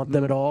back and haunt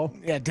them at all.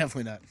 Yeah,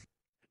 definitely not.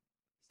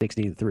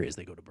 16-3 as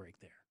they go to break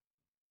there.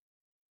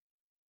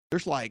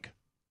 There's like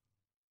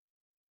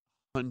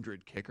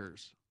 100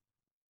 kickers.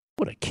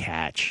 What a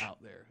catch.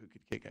 Out there who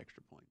could kick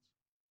extra points.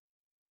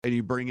 And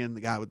you bring in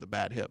the guy with the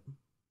bad hip.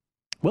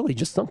 Well, he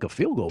just sunk a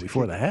field goal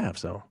before the half,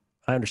 so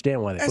I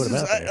understand why they put him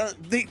out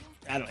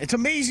there. It's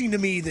amazing to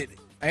me that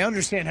I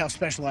understand how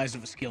specialized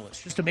of a skill is.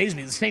 It just amazes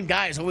me. The same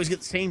guys always get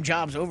the same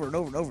jobs over and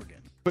over and over again.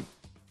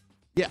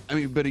 Yeah,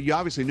 but you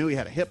obviously knew he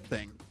had a hip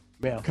thing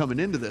coming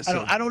into this.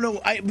 I don't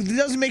know. It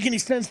doesn't make any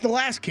sense the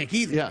last kick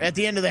either at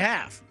the end of the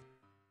half.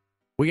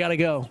 We got to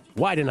go.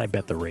 Why didn't I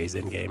bet the Rays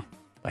in game?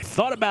 I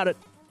thought about it,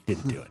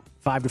 didn't do it.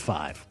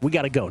 5-5. We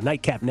got to go.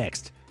 Nightcap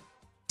next.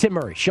 Tim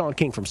Murray, Sean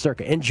King from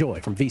Circa, and Joy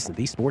from VSiN,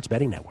 the Sports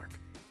Betting Network.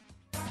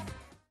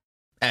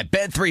 At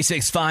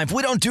Bet365,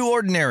 we don't do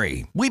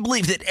ordinary. We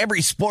believe that every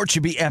sport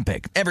should be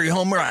epic. Every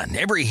home run,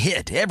 every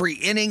hit, every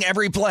inning,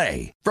 every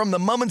play. From the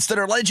moments that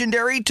are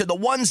legendary to the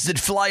ones that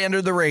fly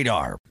under the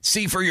radar.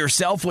 See for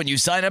yourself when you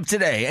sign up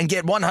today and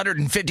get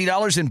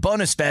 $150 in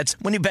bonus bets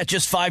when you bet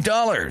just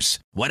 $5.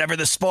 Whatever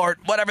the sport,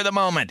 whatever the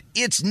moment,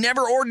 it's never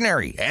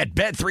ordinary at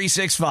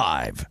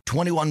Bet365.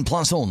 21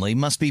 plus only.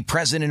 Must be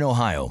present in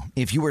Ohio.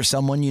 If you or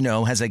someone you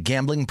know has a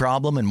gambling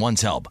problem and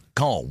wants help,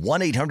 call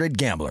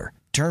 1-800-GAMBLER.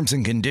 Terms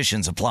and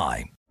conditions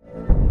apply.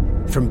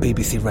 From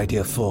BBC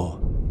Radio 4,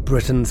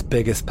 Britain's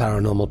biggest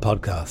paranormal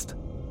podcast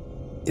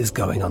is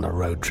going on a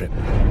road trip.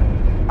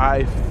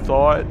 I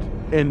thought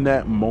in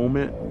that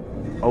moment,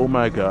 oh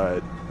my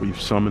God, we've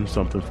summoned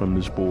something from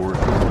this board.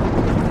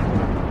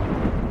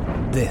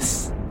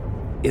 This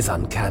is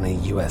Uncanny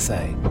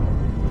USA.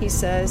 He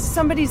says,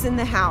 somebody's in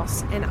the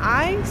house, and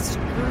I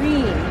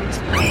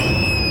screamed.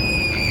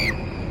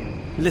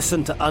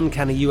 Listen to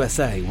Uncanny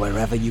USA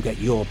wherever you get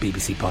your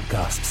BBC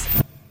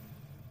podcasts,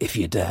 if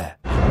you dare.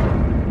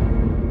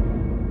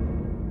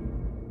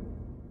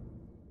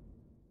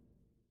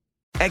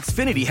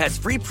 Xfinity has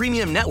free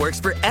premium networks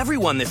for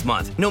everyone this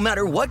month, no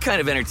matter what kind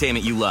of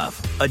entertainment you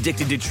love.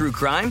 Addicted to true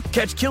crime?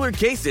 Catch killer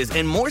cases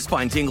and more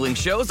spine-tingling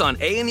shows on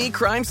A&E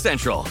Crime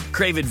Central.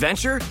 Crave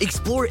adventure?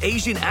 Explore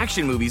Asian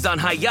action movies on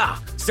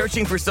Hi-YAH.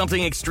 Searching for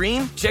something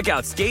extreme? Check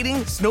out skating,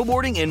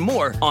 snowboarding, and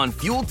more on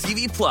Fuel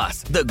TV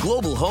Plus, the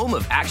global home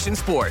of action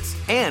sports.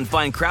 And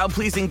find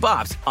crowd-pleasing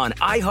bops on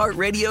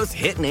iHeartRadio's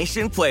Hit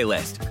Nation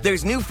playlist.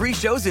 There's new free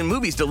shows and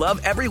movies to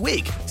love every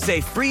week. Say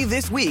free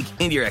this week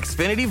in your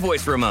Xfinity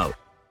voice remote.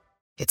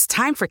 It's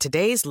time for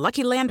today's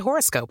Lucky Land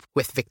horoscope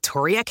with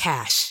Victoria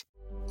Cash.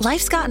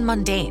 Life's gotten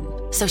mundane,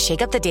 so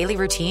shake up the daily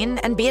routine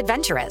and be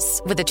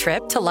adventurous with a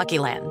trip to Lucky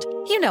Land.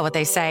 You know what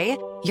they say,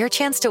 your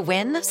chance to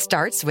win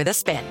starts with a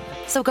spin.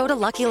 So go to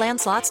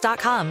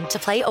LuckyLandSlots.com to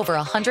play over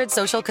 100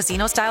 social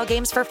casino-style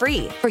games for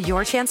free for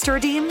your chance to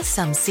redeem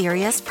some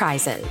serious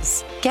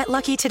prizes. Get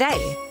lucky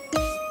today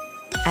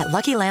at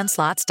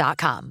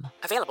LuckyLandSlots.com.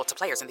 Available to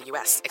players in the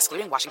U.S.,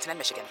 excluding Washington and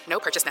Michigan. No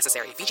purchase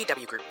necessary.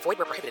 VGW Group. Void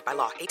where prohibited by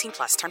law.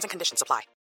 18+. Terms and conditions apply.